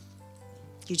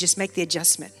 you just make the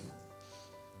adjustment.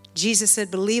 Jesus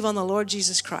said, believe on the Lord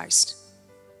Jesus Christ.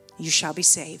 You shall be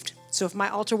saved. So if my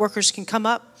altar workers can come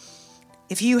up,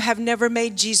 if you have never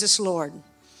made Jesus Lord,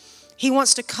 he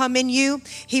wants to come in you.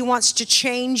 He wants to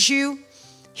change you.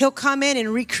 He'll come in and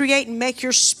recreate and make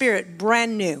your spirit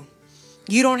brand new.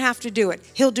 You don't have to do it.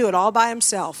 He'll do it all by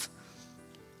himself.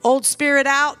 Old spirit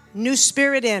out, new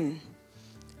spirit in.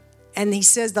 And he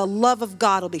says the love of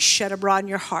God will be shed abroad in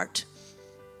your heart.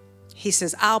 He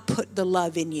says, I'll put the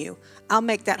love in you. I'll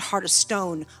make that heart of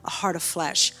stone a heart of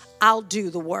flesh. I'll do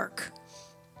the work.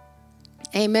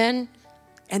 Amen.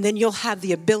 And then you'll have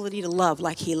the ability to love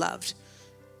like he loved.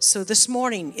 So this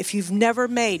morning, if you've never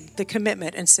made the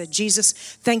commitment and said, Jesus,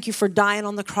 thank you for dying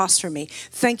on the cross for me.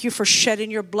 Thank you for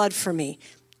shedding your blood for me.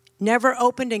 Never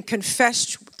opened and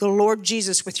confessed the Lord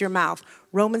Jesus with your mouth.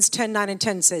 Romans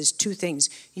 10:9-10 says 2 things.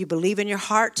 You believe in your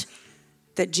heart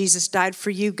that Jesus died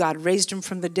for you. God raised him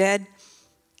from the dead,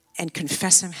 and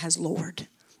confess him as Lord.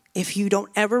 If you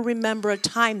don't ever remember a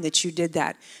time that you did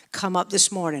that, come up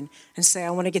this morning and say, I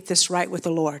want to get this right with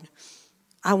the Lord.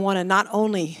 I want to not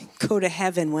only go to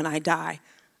heaven when I die,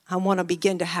 I want to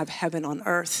begin to have heaven on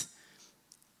earth.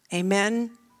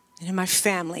 Amen. And in my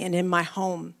family and in my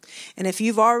home. And if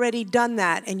you've already done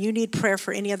that and you need prayer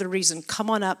for any other reason, come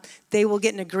on up. They will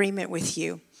get in agreement with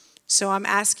you. So I'm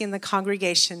asking the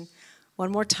congregation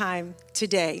one more time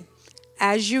today.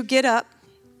 As you get up,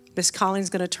 Miss Colleen's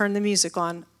going to turn the music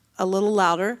on a little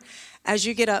louder. As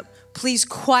you get up, please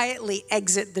quietly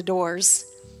exit the doors.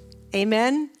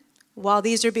 Amen. while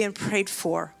these are being prayed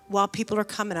for, while people are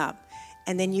coming up,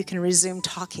 and then you can resume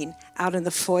talking out in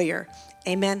the foyer.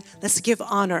 Amen. Let's give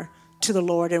honor to the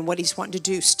Lord and what he's wanting to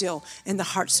do still in the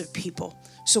hearts of people.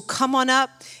 So come on up.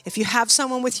 If you have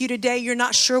someone with you today, you're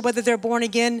not sure whether they're born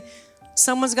again,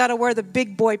 someone's got to wear the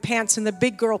big boy pants and the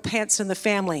big girl pants in the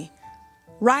family.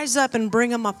 Rise up and bring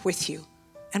them up with you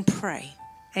and pray.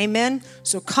 Amen.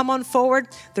 So come on forward.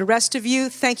 The rest of you,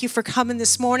 thank you for coming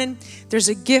this morning. There's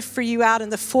a gift for you out in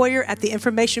the foyer at the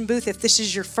information booth if this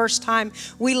is your first time.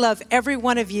 We love every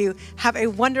one of you. Have a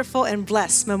wonderful and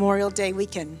blessed Memorial Day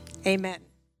weekend. Amen.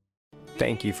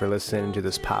 Thank you for listening to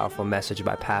this powerful message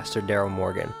by Pastor Daryl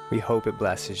Morgan. We hope it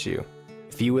blesses you.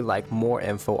 If you would like more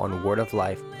info on Word of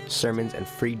Life, sermons, and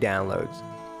free downloads,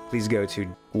 please go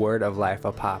to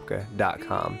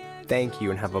wordoflifeapopka.com. Thank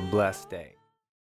you and have a blessed day.